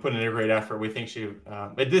definitely would put in a great effort. We think she.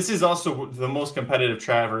 But this is also the most competitive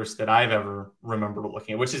Travers that I've ever remembered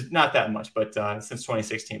looking at, which is not that much, but since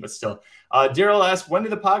 2016, but still. Daryl asked, when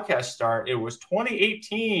did the podcast start? It was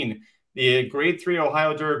 2018. The Grade 3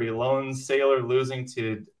 Ohio Derby, Lone Sailor losing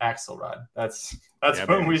to Axelrod. That's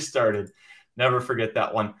when we started. Never forget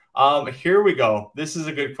that one. Here we go. This is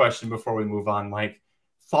a good question before we move on, Mike.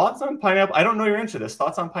 Thoughts on pineapple? I don't know your answer to this.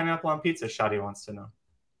 Thoughts on pineapple on pizza? Shadi wants to know.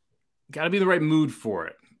 Got to be in the right mood for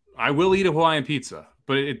it. I will eat a Hawaiian pizza,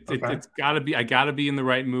 but it's got to be. I got to be in the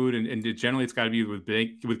right mood, and generally it's got to be with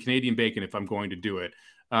Canadian bacon if I'm going to do it.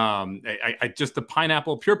 I just the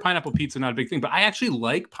pure pineapple pizza, not a big thing, but I actually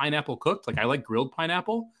like pineapple cooked. Like I like grilled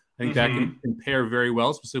pineapple. I think that can pair very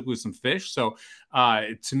well, specifically with some fish. So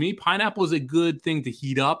to me, pineapple is a good thing to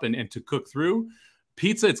heat up and to cook through.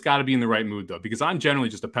 Pizza, it's got to be in the right mood though, because I'm generally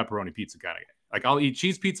just a pepperoni pizza guy. Like I'll eat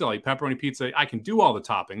cheese pizza, I'll eat pepperoni pizza. I can do all the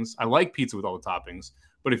toppings. I like pizza with all the toppings.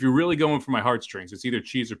 But if you're really going for my heartstrings, it's either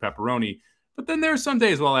cheese or pepperoni. But then there are some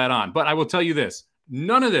days I'll add on. But I will tell you this.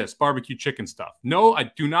 None of this barbecue chicken stuff. No, I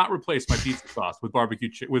do not replace my pizza sauce with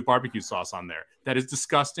barbecue sauce on there. That is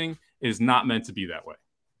disgusting. It is not meant to be that way.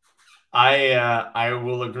 I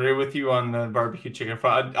will agree with you on the barbecue chicken.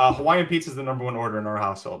 Hawaiian pizza is the #1 order in our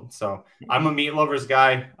household. So I'm a meat lovers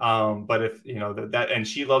guy. But if you know that, and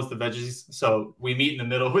she loves the veggies, so we meet in the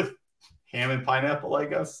middle with ham and pineapple, I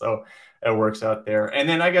guess. So it works out there. And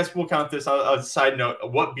then I guess we'll count this. A side note: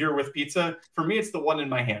 what beer with pizza? For me, it's the one in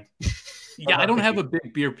my hand. Yeah, I don't have a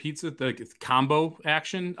big beer pizza, the combo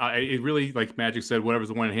action. It really, like Magic said, whatever's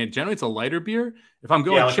the one in hand. Generally, it's a lighter beer. If I'm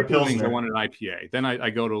going chicken wings, I want an IPA. Then I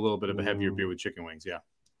go to a little bit of a heavier beer with chicken wings. Yeah,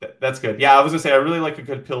 that's good. Yeah, I was gonna say I really like a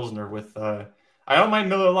good Pilsner with. I don't mind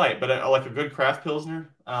Miller Lite, but I like a good craft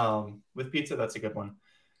Pilsner with pizza. That's a good one.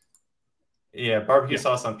 Yeah, barbecue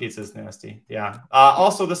sauce on pizza is nasty. Yeah.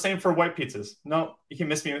 Also, the same for white pizzas. No, you can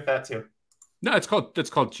miss me with that too. No, it's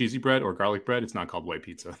called cheesy bread or garlic bread. It's not called white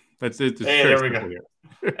pizza. That's it. Hey, there we go.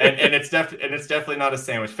 and it's definitely not a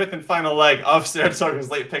sandwich. 5th and final leg of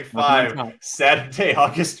Saratoga's Late Pick 5, Saturday,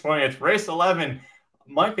 August 20th, race 11.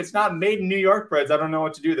 Mike, it's not made in New York breads. I don't know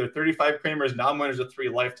what to do. They're 35 creamers, non-winners of 3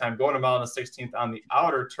 lifetime, going a mile and a 16th on the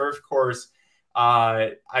outer turf course.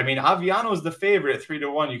 I mean, Aviano is the favorite at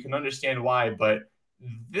 3-1. You can understand why, but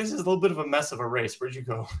this is a little bit of a mess of a race. Where'd you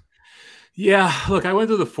go? Yeah, look, I went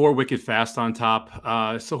to the 4 Wicked Fast on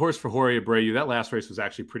top. So horse for Jorge Abreu. That last race was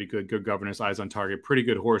actually pretty good. Good governance, eyes on target, pretty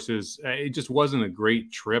good horses. It just wasn't a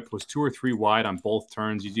great trip. It was 2 or 3 wide on both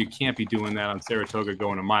turns. You can't be doing that on Saratoga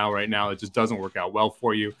going a mile right now. It just doesn't work out well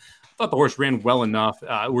for you. I thought the horse ran well enough.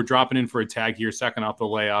 We're dropping in for a tag here, second off the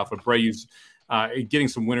layoff. Abreu's getting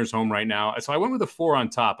some winners home right now. So I went with a 4 on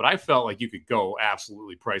top, but I felt like you could go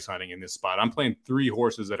absolutely price hunting in this spot. I'm playing 3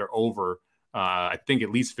 horses that are over I think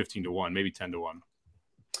at least 15 to 1, maybe 10 to 1.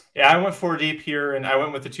 Yeah, I went 4 deep here, and I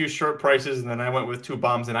went with the 2 short prices, and then I went with 2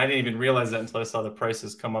 bombs, and I didn't even realize that until I saw the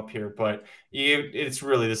prices come up here. But it's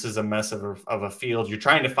really, this is a mess of a field. You're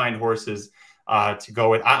trying to find horses to go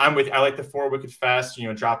with. I like the 4 Wicked Fast,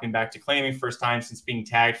 dropping back to claiming first time since being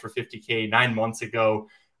tagged for 50K 9 months ago.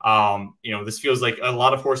 This feels like a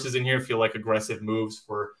lot of horses in here feel like aggressive moves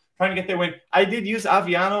for trying to get their win. I did use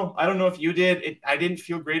Aviano. I don't know if you did. I didn't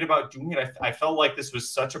feel great about doing it. I felt like this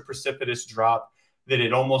was such a precipitous drop that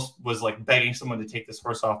it almost was like begging someone to take this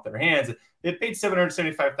horse off their hands. They paid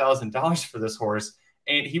 $775,000 for this horse,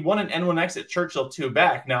 and he won an N1X at Churchill 2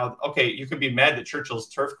 back. Now, okay, you can be mad that Churchill's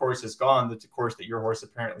turf course is gone, the course that your horse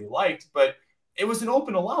apparently liked, but it was an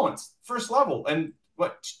open allowance, first level, and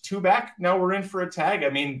what, 2 back? Now we're in for a tag. I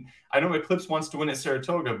mean, I know Eclipse wants to win at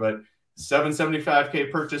Saratoga, but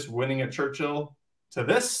 $775K purchase winning at Churchill to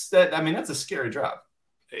this, that's a scary drop.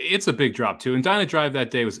 It's a big drop too. And Dyna Drive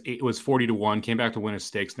that day was 40 to 1, came back to win a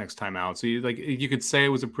stakes next time out. So you could say it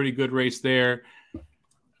was a pretty good race there.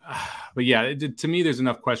 But yeah, to me, there's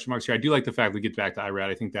enough question marks here. I do like the fact we get back to Irad.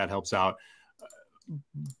 I think that helps out.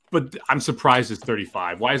 But I'm surprised it's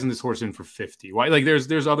 35. Why isn't this horse in for 50? Why? Like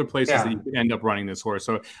there's other places that you could end up running this horse.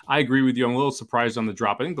 So I agree with you. I'm a little surprised on the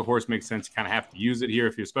drop. I think the horse makes sense. You kind of have to use it here,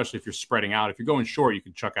 especially if you're spreading out. If you're going short, you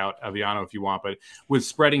can chuck out Aviano if you want. But with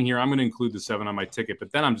spreading here, I'm going to include the 7 on my ticket.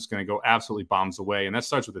 But then I'm just going to go absolutely bombs away, and that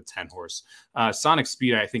starts with a 10 horse. Sonic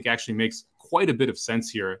Speed, I think, actually makes quite a bit of sense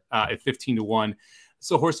here at 15 to 1. It's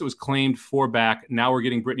a horse that was claimed 4 back. Now we're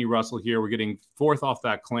getting Brittany Russell here. We're getting 4th off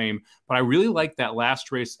that claim. But I really like that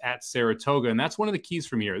last race at Saratoga, and that's one of the keys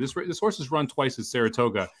from here. This horse has run twice at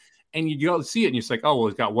Saratoga, and you go see it, and you're just like, oh, well,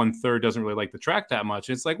 it's got 1/3, doesn't really like the track that much.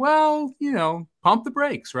 And it's like, well, pump the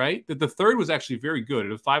brakes, right? The 3rd was actually very good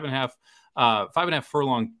at a 5.5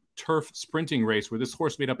 furlong turf sprinting race where this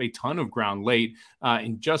horse made up a ton of ground late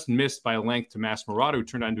and just missed by a length to Mass Marauder, who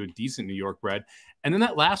turned out into a decent New York bred. And then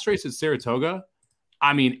that last race at Saratoga,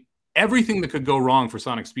 I mean, everything that could go wrong for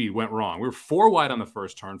Sonic Speed went wrong. We were 4 wide on the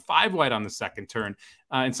first turn, 5 wide on the second turn,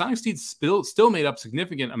 and Sonic Speed still made up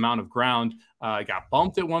significant amount of ground. Got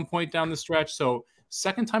bumped at one point down the stretch. So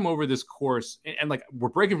second time over this course, and like we're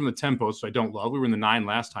breaking from the tempo, so I don't love. We were in the 9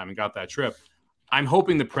 last time and got that trip. I'm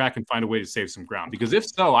hoping the Pratt can find a way to save some ground, because if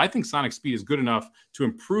so, I think Sonic Speed is good enough to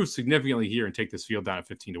improve significantly here and take this field down at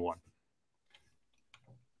 15 to 1.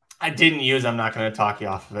 I didn't use. I'm not going to talk you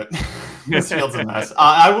off of it. This field's a mess.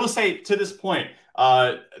 I will say to this point,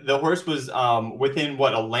 the horse was within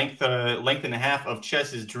a length and a half of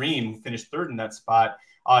Chess's Dream, who finished 3rd in that spot.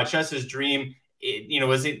 Chess's Dream,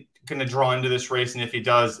 is it going to draw into this race? And if he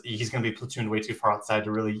does, he's going to be platooned way too far outside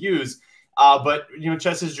to really use. But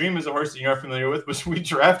Chess's Dream is a horse that you are familiar with, which we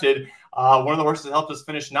drafted. One of the horses that helped us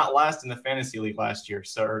finish not last in the fantasy league last year,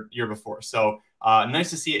 or year before. So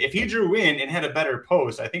nice to see it. If he drew in and had a better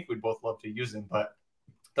post, I think we'd both love to use him, but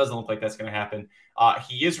doesn't look like that's going to happen.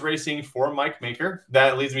 He is racing for Mike Maker.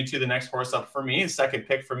 That leads me to the next horse up for me, second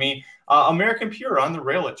pick for me. American Pure on the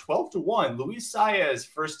rail at 12 to 1. Luis Saez,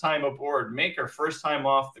 first time aboard. Maker, first time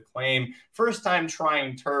off the claim. First time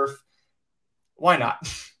trying turf. Why not?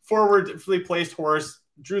 Forwardly placed horse,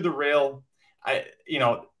 drew the rail.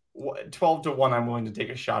 12 to 1, I'm willing to take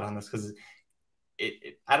a shot on this because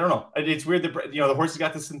I don't know. It's weird that the horse has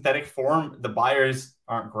got the synthetic form. The buyers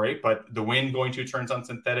aren't great, but the win going 2 turns on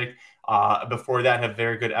synthetic. Before that, have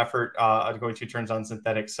very good effort going 2 turns on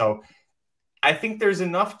synthetic. So I think there's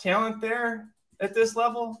enough talent there at this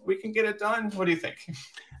level. We can get it done. What do you think?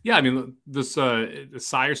 Yeah, I mean, this the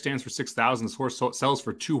sire stands for 6,000. This horse sells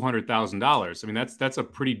for $200,000. I mean, that's a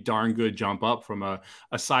pretty darn good jump up from a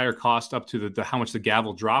sire cost up to the how much the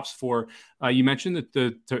gavel drops for. You mentioned that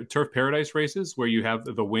the Turf Paradise races where you have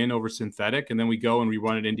the win over synthetic, and then we go and we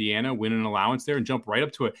run at Indiana, win an allowance there, and jump right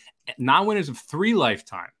up to it. Non-winners of 3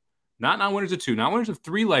 lifetime, not non-winners of 2, non-winners of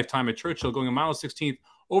 3 lifetime at Churchill, going a mile 16th.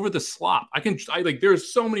 Over the slop.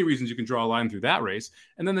 There's so many reasons you can draw a line through that race.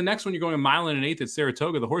 And then the next one, you're going a mile and an 1/8 at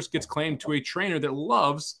Saratoga. The horse gets claimed to a trainer that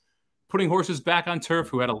loves putting horses back on turf,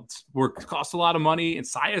 who cost a lot of money, and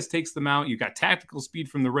Saez takes them out. You got tactical speed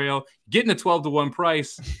from the rail, getting a 12 to 1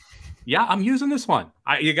 price. Yeah, I'm using this one.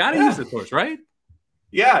 You got to use this horse, right?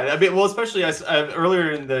 Yeah, I mean, well, especially as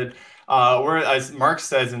earlier in the Whereas Mark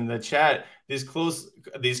says in the chat, these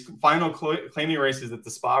final claiming races at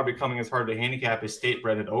the spa are becoming as hard to handicap as state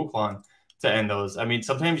bred at Oaklawn to end those. I mean,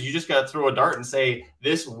 sometimes you just got to throw a dart and say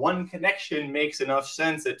this one connection makes enough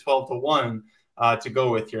sense at 12-1 to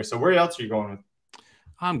go with here. So where else are you going with?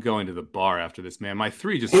 I'm going to the bar after this, man. My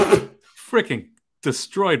 3 just freaking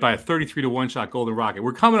destroyed by a 33-1 shot Golden Rocket.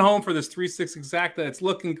 We're coming home for this 3-6 exacta. It's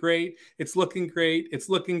looking great. It's looking great. It's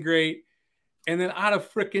looking great. And then out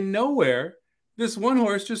of freaking nowhere, this one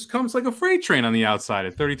horse just comes like a freight train on the outside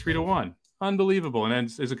at 33-1. Unbelievable. And then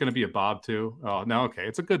is it going to be a bob too? Oh, no. Okay.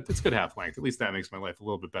 It's good half length. At least that makes my life a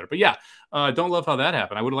little bit better. But yeah, don't love how that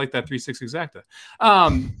happened. I would have liked that 3-6 exacta.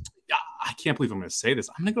 I can't believe I'm going to say this.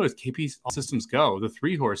 I'm going to go with KP All Systems Go, the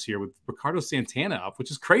 3 horse here with Ricardo Santana up,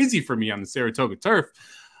 which is crazy for me on the Saratoga turf.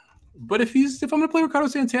 But if I'm going to play Ricardo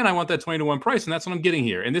Santana, I want that 20-1 price, and that's what I'm getting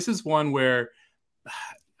here. And this is one where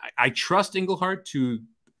I trust Englehart to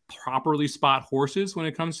properly spot horses when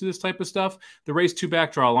it comes to this type of stuff. The race 2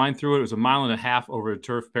 back, draw a line through it. It was a 1.5 miles over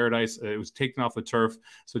Turf Paradise. It was taken off the turf.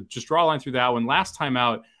 So just draw a line through that one. Last time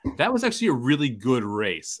out, that was actually a really good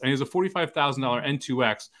race. And it was a $45,000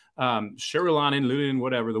 N2X. Sherilanen, Lunin,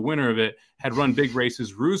 whatever, the winner of it, had run big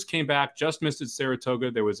races. Ruse came back, just missed at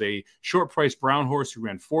Saratoga. There was a short-priced brown horse who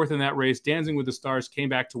ran 4th in that race. Dancing with the Stars came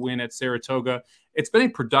back to win at Saratoga. It's been a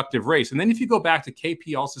productive race. And then if you go back to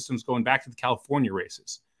KP All Systems, going back to the California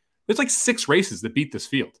races, there's like 6 races that beat this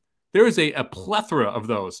field. There is a plethora of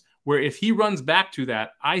those where if he runs back to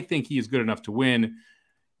that, I think he is good enough to win.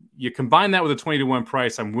 You combine that with a 20-1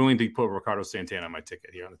 price, I'm willing to put Ricardo Santana on my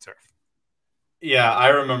ticket here on the turf. Yeah, I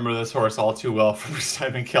remember this horse all too well from his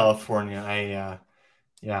time in California. I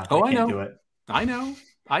can't do it. I know.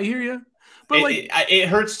 I hear you. But it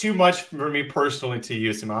hurts too much for me personally to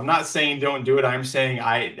use him. I'm not saying don't do it. I'm saying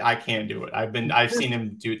I can't do it. I've seen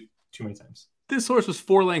him do it too many times. This horse was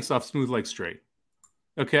 4 lengths off Smooth Like Straight.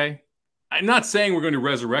 Okay? I'm not saying we're going to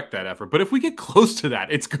resurrect that effort, but if we get close to that,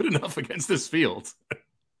 it's good enough against this field.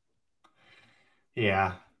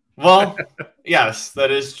 Yeah. Well, yes,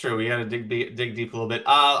 that is true. We got to dig deep a little bit.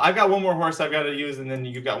 I've got one more horse I've got to use, and then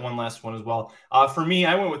you've got one last one as well. For me,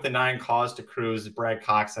 I went with the 9 Cause to Cruise. Brad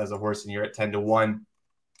Cox has a horse in here at 10-1.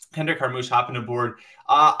 Hendrik Harmouche hopping aboard.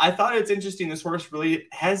 I thought it's interesting. This horse really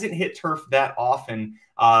hasn't hit turf that often.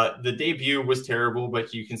 The debut was terrible,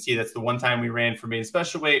 but you can see that's the one time we ran for maiden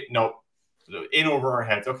special weight. Nope. In over our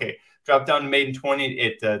heads. Okay. Dropped down to maiden 20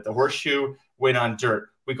 at the Horseshoe, went on dirt.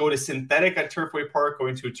 We go to synthetic at Turfway Park,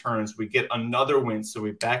 going 2 turns. We get another win. So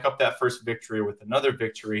we back up that first victory with another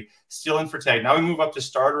victory, still in for tag. Now we move up to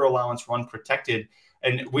starter allowance, run protected.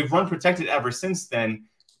 And we've run protected ever since then.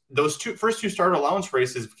 Those first two starter allowance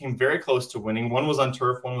races became very close to winning. One was on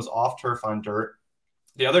turf, one was off turf on dirt.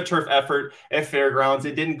 The other turf effort at Fairgrounds,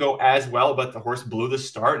 it didn't go as well, but the horse blew the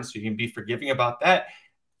start, and so you can be forgiving about that.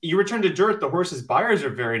 You return to dirt, the horse's buyers are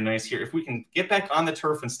very nice here. If we can get back on the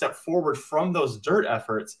turf and step forward from those dirt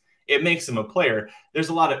efforts, it makes him a player. There's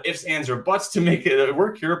a lot of ifs, ands, or buts to make it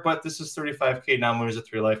work here, but this is $35K non-winners of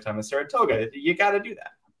 3 lifetime in Saratoga. You got to do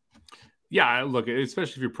that. Yeah, look,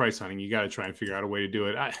 especially if you're price hunting, you got to try and figure out a way to do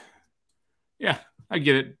it. I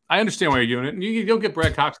get it. I understand why you're doing it. You don't get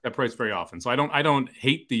Brad Cox at that price very often. So I don't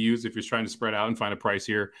hate the use if you're trying to spread out and find a price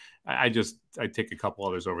here. I take a couple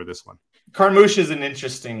others over this one. Carmouche is an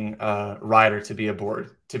interesting rider to be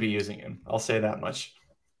aboard, to be using him. I'll say that much.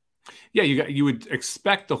 Yeah, you would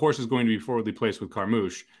expect the horse is going to be forwardly placed with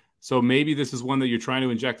Carmouche. So maybe this is one that you're trying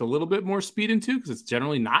to inject a little bit more speed into because it's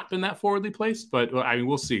generally not been that forwardly placed. But I mean,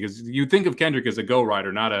 we'll see, because you think of Kendrick as a go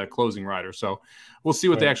rider, not a closing rider. So we'll see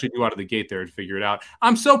what they actually do out of the gate there and figure it out.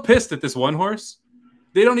 I'm so pissed at this one horse.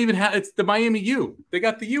 They don't even have – it's the Miami U. They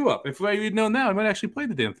got the U up. If we'd known that, I might actually play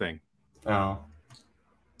the damn thing. Oh.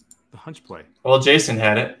 The hunch play. Well, Jason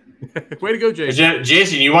had it. Way to go, Jason.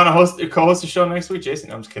 Jason, you want to co-host the show next week? Jason,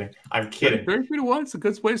 no, I'm just kidding. I'm kidding. 33-1. It's a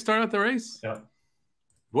good way to start out the race. Yeah.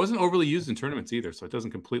 It wasn't overly used in tournaments either, so it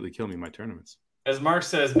doesn't completely kill me in my tournaments. As Mark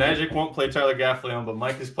says, Magic won't play Tyler Gaffleon, but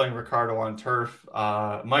Mike is playing Ricardo on turf.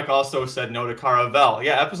 Mike also said no to Caravel.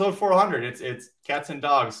 Yeah, episode 400. It's cats and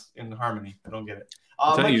dogs in harmony. I don't get it.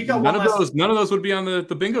 Mike, none of those would be on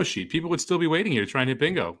the bingo sheet. People would still be waiting here to try and hit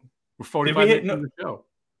bingo. We're 45 minutes into the show.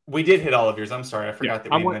 We did hit all of yours. I'm sorry. I forgot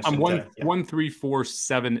that we mentioned that. I'm 1, 3, 4,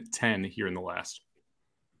 7, 10 here in the last.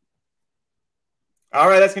 All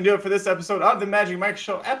right, that's going to do it for this episode of the Magic Mike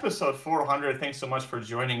Show, episode 400. Thanks so much for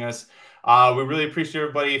joining us. We really appreciate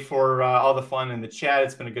everybody for all the fun in the chat.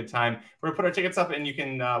 It's been a good time. We're going to put our tickets up, and you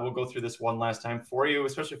can we'll go through this one last time for you,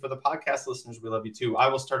 especially for the podcast listeners. We love you too. I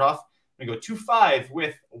will start off I'm going to go 2-5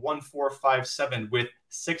 with 1-4-5-7 with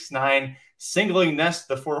 6-9. Singling Nest,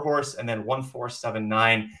 the 4-horse, and then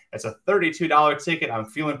 1-4-7-9. That's a $32 ticket. I'm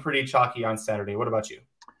feeling pretty chalky on Saturday. What about you?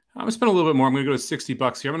 I'm going to spend a little bit more. I'm going to go to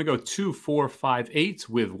 $60 here. I'm going to go 2-4-5-8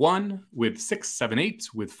 with 1, with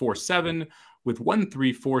 6-7-8, with 4-7, with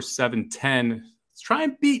 1-3-4-7-10. Let's try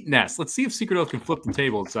and beat Nest. Let's see if Secret Oath can flip the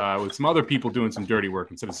tables with some other people doing some dirty work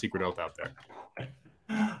instead of Secret Oath out there.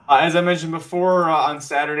 As I mentioned before, on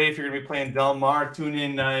Saturday, if you're going to be playing Del Mar, tune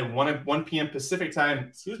in 1 p.m. Pacific time.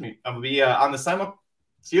 Excuse me. I will be on the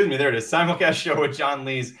simulcast show with John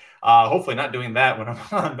Lees. Hopefully not doing that when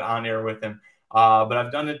I'm on air with him. But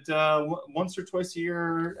I've done it once or twice a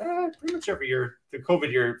year, pretty much every year. The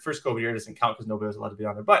first COVID year doesn't count because nobody was allowed to be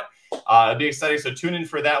on there. But it'll be exciting. So tune in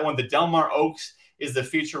for that one. The Del Mar Oaks is the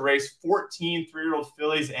feature race, 14 3-year-old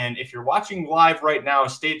fillies. And if you're watching live right now,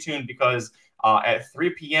 stay tuned because at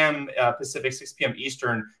 3 p.m. Pacific, 6 p.m.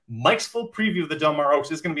 Eastern, Mike's full preview of the Del Mar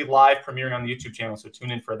Oaks is going to be live premiering on the YouTube channel. So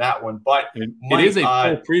tune in for that one. But Mike, it is a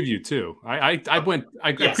full preview too. I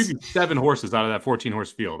previewed 7 horses out of that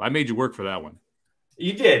 14-horse field. I made you work for that one.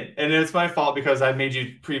 You did, and it's my fault because I made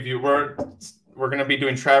you preview. We're going to be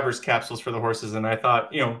doing Travers capsules for the horses, and I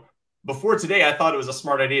thought, before today, I thought it was a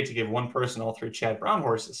smart idea to give one person all 3 Chad Brown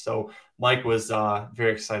horses. So Mike was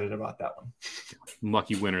very excited about that one.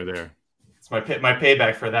 Lucky winner there. It's my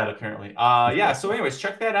payback for that, apparently. Yeah. So, anyways,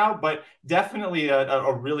 check that out. But definitely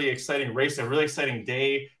a really exciting race, a really exciting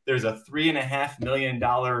day. There's a $3.5 million.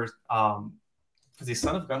 Is he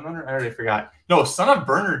son of Gunrunner? I already forgot. No, son of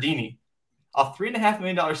Bernardini. A $3.5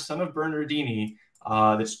 million son of Bernardini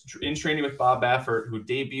that's in training with Bob Baffert, who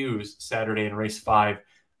debuts Saturday in race 5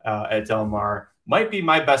 at Del Mar. Might be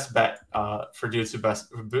my best bet for due to bet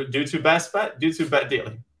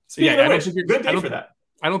daily. Good day for that.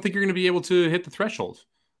 I don't think you're going to be able to hit the threshold.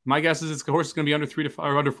 My guess is the horse is going to be under 3 to 5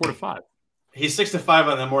 or under 4 to 5. He's 6 to 5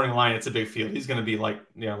 on the morning line. It's a big field. He's going to be like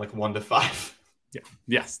 1 to 5. Yeah.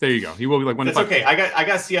 Yes. There you go. He will be like 1 to 5. It's okay. I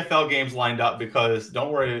got CFL games lined up because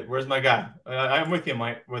don't worry. Where's my guy? I'm with you,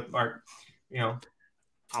 Mike. With Mark.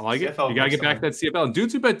 I like CFL it. You got to get back to that CFL. And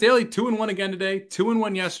Dudes Who Bet Daily, 2-1 again today.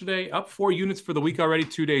 2-1 yesterday. Up 4 units for the week already.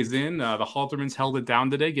 2 days in. The Haltermans held it down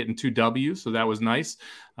today, getting 2 Ws. So that was nice.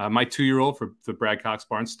 My 2-year-old for the Brad Cox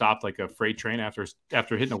barn stopped like a freight train after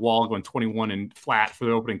hitting a wall, going 21 and flat for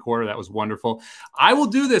the opening quarter. That was wonderful. I will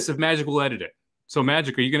do this if Magic will edit it. So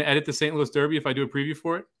Magic, are you going to edit the St. Louis Derby if I do a preview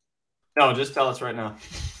for it? No, just tell us right now.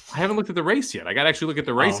 I haven't looked at the race yet. I got to actually look at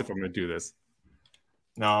the race if I'm going to do this.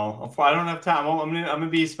 No, I don't have time. I'm gonna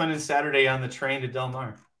be spending Saturday on the train to Del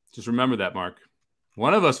Mar. Just remember that, Mark.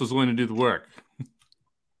 One of us was willing to do the work.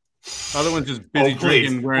 Other one's just busy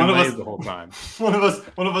drinking, wearing layers the whole time. One of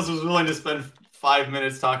us was willing to spend 5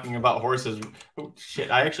 minutes talking about horses. Oh,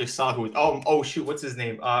 shit, I actually saw who. Oh shoot, what's his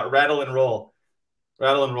name? Rattle and Roll.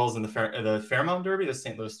 Rattle and Roll's in the Fairmount Derby, the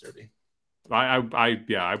St. Louis Derby. Rattle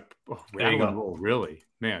and Roll, really,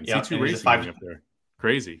 man. Yeah, C2 Racing up there,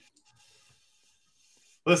 crazy.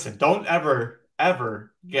 Listen, don't ever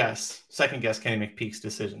second guess Kenny McPeak's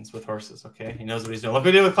decisions with horses, okay? He knows what he's doing. Look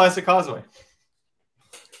what he did with Classic Causeway.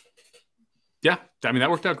 Yeah, I mean,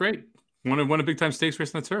 that worked out great. Won a big-time stakes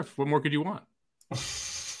race on the turf. What more could you want?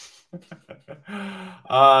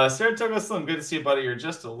 Saratoga Slim, good to see you, buddy. You're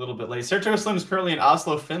just a little bit late. Saratoga Slim is currently in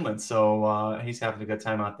Oslo, Finland, so he's having a good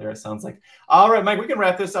time out there, it sounds like. All right, Mike, we can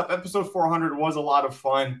wrap this up. Episode 400 was a lot of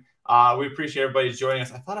fun. We appreciate everybody joining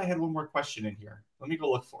us. I thought I had one more question in here. Let me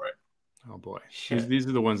go look for it. Oh boy, these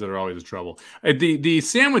are the ones that are always in trouble. The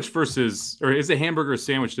sandwich versus, or is a hamburger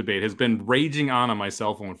sandwich debate has been raging on my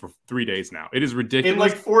cell phone for 3 days now. It is ridiculous. In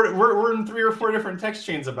like 4, we're in 3 or 4 different text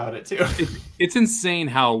chains about it too. It's insane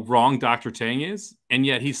how wrong Dr. Tang is, and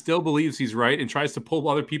yet he still believes he's right and tries to pull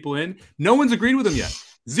other people in. No one's agreed with him yet.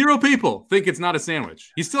 0 people think it's not a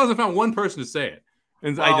sandwich. He still hasn't found one person to say it,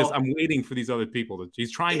 and I'm waiting for these other people.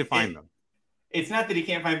 He's trying to find them. It's not that he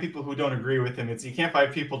can't find people who don't agree with him. It's he can't find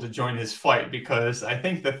people to join his fight because I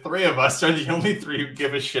think the 3 of us are the only 3 who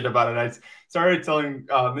give a shit about it. I started telling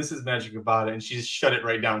Mrs. Magic about it, and she just shut it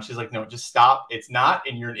right down. She's like, no, just stop. It's not,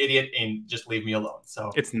 and you're an idiot, and just leave me alone.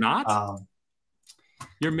 So it's not?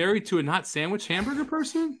 You're married to a not sandwich hamburger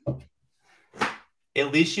person?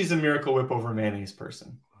 At least she's a Miracle Whip over mayonnaise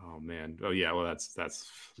person. Oh, man. Oh, yeah. Well, that's a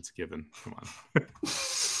given. Come on.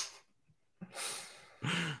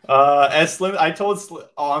 As Slim, I told Slim.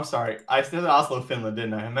 Oh, I'm sorry. I said Oslo, Finland,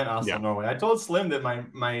 didn't I? I meant Oslo, Norway. I told Slim that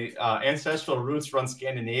my ancestral roots run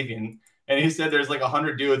Scandinavian, and he said there's like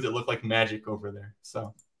 100 dudes that look like magic over there.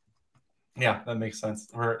 So, yeah, that makes sense.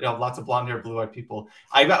 We're lots of blonde hair, blue eyed people.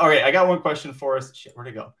 I got one question for us. Shit, where'd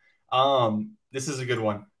it go? This is a good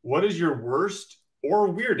one. What is your worst or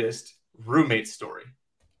weirdest roommate story?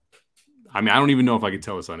 I mean, I don't even know if I could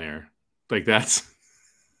tell this on air. Like that's,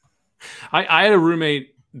 I had a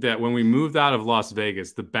roommate that when we moved out of Las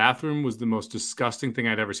Vegas, the bathroom was the most disgusting thing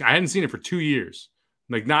I'd ever seen. I hadn't seen it for 2 years,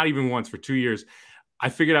 like not even once for 2 years. I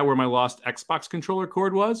figured out where my lost Xbox controller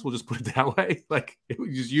cord was. We'll just put it that way. Like it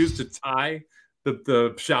was just used to tie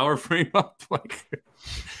the shower frame up. Like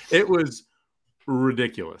it was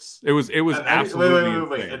ridiculous. It was absolutely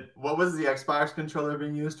wait. What was the Xbox controller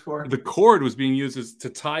being used for? The cord was being used to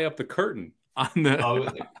tie up the curtain on the. Oh,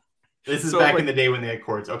 this is back in the day when they had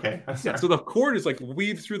cords. Okay. Yeah, so the cord is like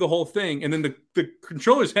weaved through the whole thing, and then the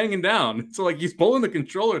controller's hanging down. So like he's pulling the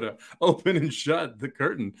controller to open and shut the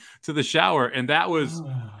curtain to the shower, and that was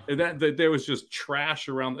that there was just trash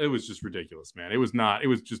around. It was just ridiculous, man. It was not. It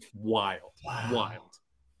was just wild, wild.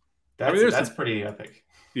 That's pretty epic.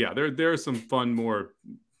 Yeah, there are some fun, more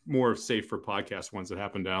safe for podcast ones that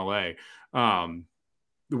happened in LA.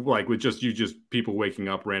 Like with just people waking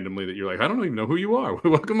up randomly that you're like, I don't even know who you are.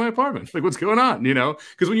 Welcome to my apartment. Like, what's going on? You know,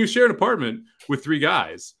 because when you share an apartment with 3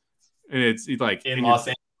 guys, and it's like in Los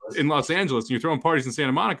Angeles, and you're throwing parties in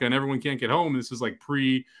Santa Monica, and everyone can't get home. This is like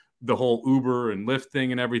pre the whole Uber and Lyft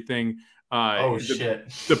thing and everything. Shit!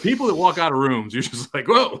 The people that walk out of rooms, you're just like,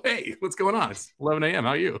 whoa, hey, what's going on? It's 11 a.m.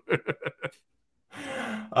 How are you?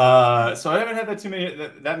 So I haven't had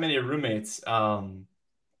that many roommates.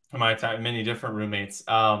 In my time, many different roommates.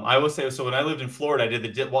 I will say, so when I lived in Florida, I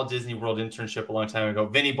did the Walt Disney World internship a long time ago.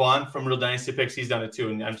 Vinny Bond from Real Dynasty Picks, he's done it too,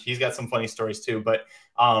 and he's got some funny stories too. But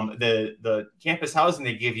the campus housing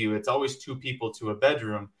they give you, it's always 2 people to a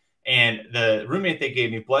bedroom. And the roommate they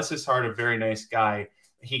gave me, bless his heart, a very nice guy.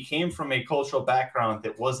 He came from a cultural background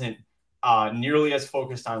that wasn't nearly as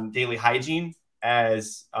focused on daily hygiene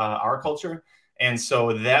as our culture. And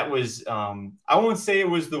so that was, I won't say it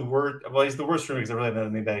was the worst. Well, he's the worst roommate because I really haven't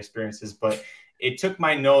had any bad experiences, but it took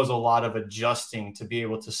my nose a lot of adjusting to be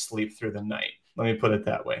able to sleep through the night. Let me put it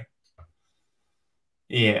that way.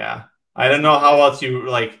 Yeah. I don't know how else you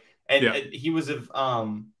like, and he was,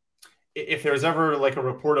 if there's ever like a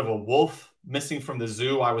report of a wolf missing from the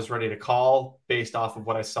zoo, I was ready to call based off of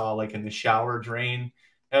what I saw, like in the shower drain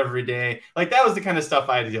every day. Like that was the kind of stuff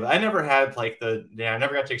I had to deal with. I never had like I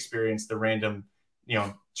never got to experience the random,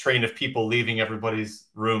 train of people leaving everybody's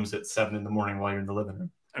rooms at 7 a.m. while you're in the living room.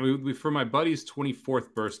 I mean, for my buddy's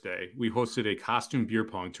 24th birthday, we hosted a costume beer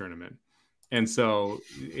pong tournament. And so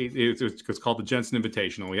it was called the Jensen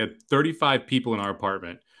Invitational. We had 35 people in our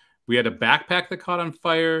apartment. We had a backpack that caught on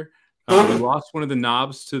fire. We lost one of the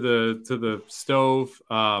knobs to the stove.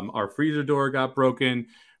 Our freezer door got broken.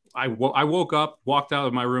 I woke up, walked out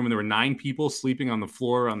of my room, and there were 9 people sleeping on the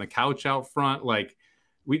floor on the couch out front. Like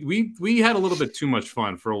we had a little bit too much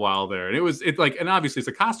fun for a while there. And and obviously it's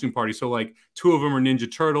a costume party. So like 2 of them are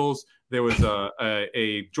Ninja Turtles. There was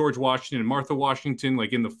a George Washington and Martha Washington,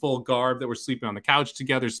 like in the full garb, that were sleeping on the couch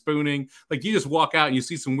together, spooning. Like you just walk out and you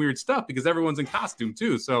see some weird stuff because everyone's in costume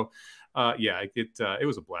too. So it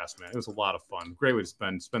was a blast, man. It was a lot of fun. Great way to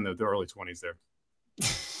spend the early 20s there.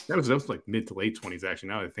 That was like mid to late 20s, actually,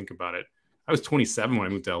 now that I think about it. I was 27 when I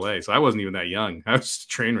moved to LA, so I wasn't even that young. I was just a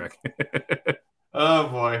train wreck. Oh,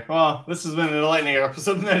 boy. Well, this has been an enlightening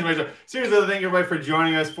episode. Seriously, thank you, everybody, for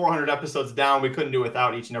joining us. 400 episodes down. We couldn't do it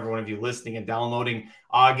without each and every one of you listening and downloading.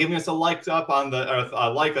 Giving us a thumbs up on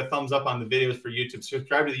the videos for YouTube.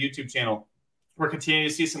 Subscribe to the YouTube channel. We're continuing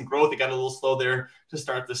to see some growth. It got a little slow there to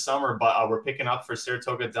start the summer, but we're picking up for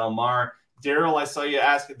Saratoga, Del Mar. Daryl, I saw you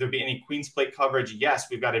ask if there'd be any Queen's Plate coverage. Yes,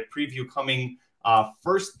 we've got a preview coming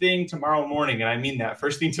first thing tomorrow morning, and I mean that.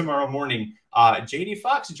 First thing tomorrow morning. JD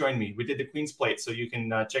Fox joined me. We did the Queen's Plate, so you can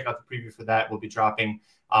check out the preview for that. We'll be dropping.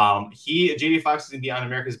 JD Fox is going to be on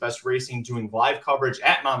America's Best Racing doing live coverage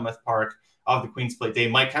at Monmouth Park of the Queen's Plate Day.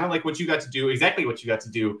 Mike, kind of like what you got to do, exactly what you got to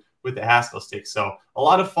do with the Haskell Stakes. So a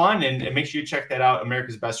lot of fun, and make sure you check that out.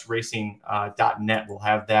 AmericasBestRacing.net will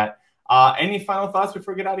have that. Any final thoughts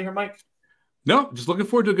before we get out of here, Mike? No, just looking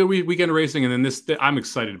forward to a good weekend of racing. And then I'm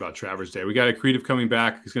excited about Travers Day. We got a Creative coming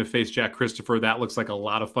back. He's going to face Jack Christopher. That looks like a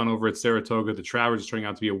lot of fun over at Saratoga. The Travers is turning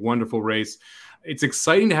out to be a wonderful race. It's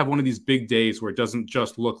exciting to have one of these big days where it doesn't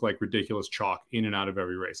just look like ridiculous chalk in and out of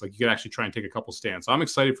every race. Like you could actually try and take a couple stands. So I'm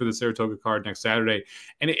excited for the Saratoga card next Saturday.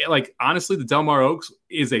 And honestly, the Del Mar Oaks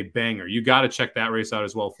is a banger. You got to check that race out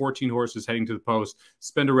as well. 14 horses heading to the post.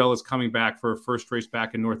 Spenderella's coming back for a first race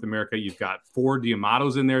back in North America. You've got 4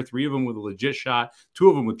 Diamatos in there, 3 of them with a legit shot, 2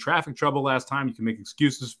 of them with traffic trouble last time you can make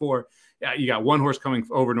excuses for. Yeah, you got 1 horse coming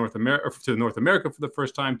over to North America for the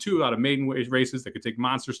first time, 2 out of maiden races that could take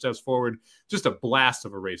monster steps forward. Just a blast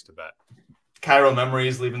of a race to bet. Cairo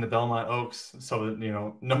Memories leaving the Belmont Oaks. So, you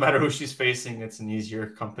know, no matter who she's facing, it's an easier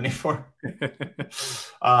company for her.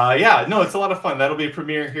 Yeah, no, it's a lot of fun. That'll be a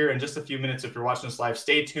premiere here in just a few minutes. If you're watching this live,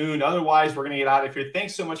 stay tuned. Otherwise, we're going to get out of here.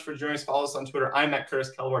 Thanks so much for joining us. Follow us on Twitter. I'm at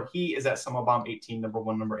Curtis Kalleward. He is at Somobomb18,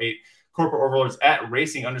 number 8. Corporate Overlords at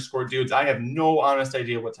Racing_Dudes. I have no honest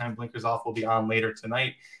idea what time Blinkers Off will be on later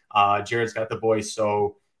tonight. Jared's got the voice,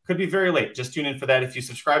 so could be very late. Just tune in for that. If you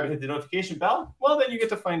subscribe and hit the notification bell, well, then you get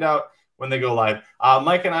to find out when they go live.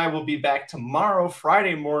 Mike and I will be back tomorrow,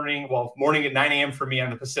 Friday morning. Well, morning at 9 a.m. for me on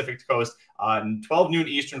the Pacific Coast, 12 noon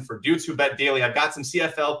Eastern for Dudes Who Bet Daily. I've got some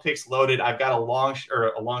CFL picks loaded. I've got a long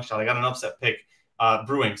shot. I got an upset pick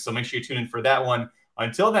brewing, so make sure you tune in for that one.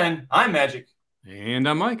 Until then, I'm Magic. And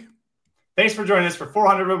I'm Mike. Thanks for joining us for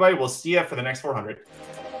 400, everybody. We'll see you for the next 400.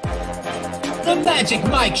 The Magic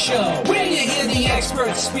Mike Show, where you hear the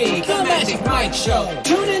experts speak. The Magic Mike Show.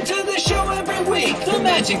 Tune into the show every week. The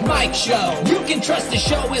Magic Mike Show. You can trust the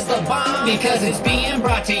show is the bomb because it's being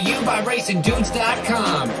brought to you by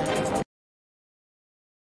RacingDudes.com.